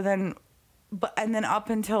 okay, so then... and then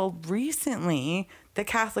up until recently, the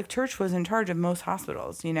Catholic Church was in charge of most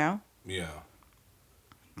hospitals, you know? Yeah.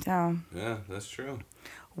 So... Yeah, that's true.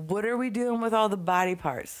 What are we doing with all the body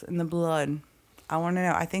parts and the blood? I want to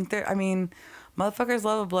know. I think motherfuckers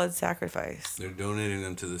love a blood sacrifice. They're donating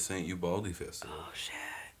them to the St. Ubaldi Festival. Oh, shit.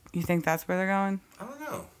 You think that's where they're going? I don't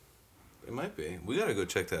know. It might be. We got to go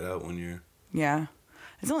check that out one year. Yeah.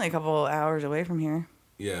 It's only a couple hours away from here.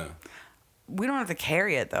 Yeah. We don't have to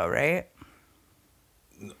carry it, though, right?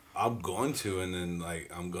 I'm going to, and then, like,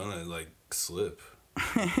 I'm going to, like, slip.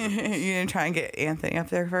 You're going to try and get Anthony up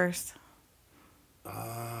there first? Should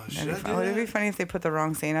I do that? Would it be funny if they put the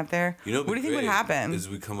wrong saint up there? You know, what do you think would happen? Is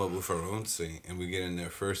we come up with our own saint and we get in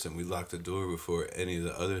there first and we lock the door before any of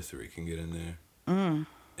the other three can get in there. Mm.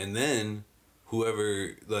 And then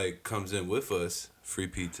whoever, like, comes in with us, free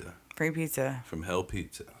pizza. Free pizza. From Hell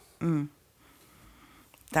Pizza. Mm.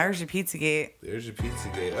 There's your Pizzagate. There's your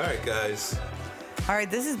Pizzagate. All right, guys. All right,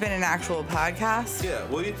 this has been an actual podcast. Yeah,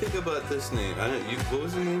 what do you think about this name? What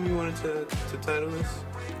was the name you wanted to title this?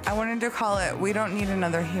 I wanted to call it We Don't Need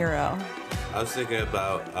Another Hero. I was thinking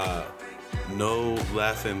about No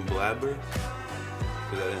Laughing Blabber.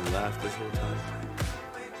 Because I didn't laugh this whole time.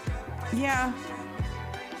 Yeah.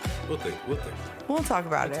 We'll think. We'll talk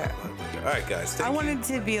about it. All right, guys. Thank you. I wanted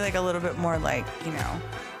to be, like, a little bit more, like, you know...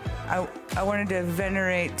 I wanted to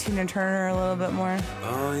venerate Tina Turner a little bit more.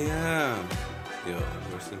 Oh, yeah. Yo,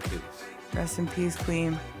 rest in peace. Rest in peace,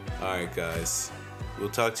 Queen. All right, guys. We'll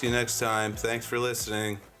talk to you next time. Thanks for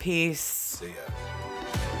listening. Peace. See ya.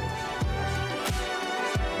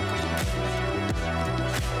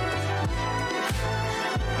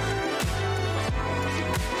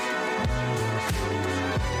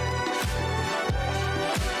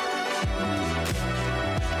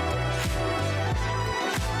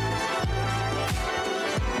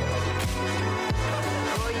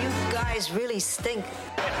 Really stink.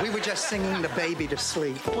 We were just singing the baby to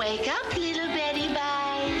sleep. Wake up, little Betty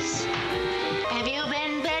Boys. Have you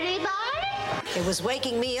been Betty Boy? It was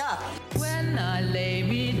waking me up. When I lay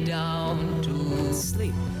me down to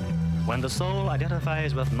sleep. When the soul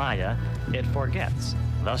identifies with Maya, it forgets.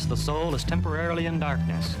 Thus the soul is temporarily in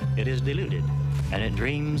darkness. It is deluded, and it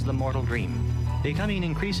dreams the mortal dream. Becoming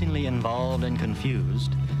increasingly involved and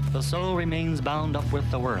confused, the soul remains bound up with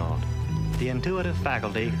the world. The intuitive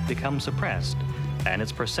faculty becomes suppressed, and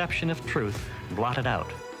its perception of truth blotted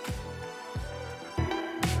out.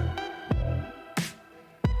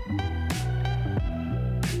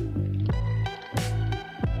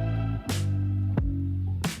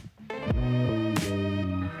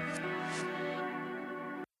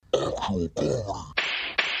 Cool.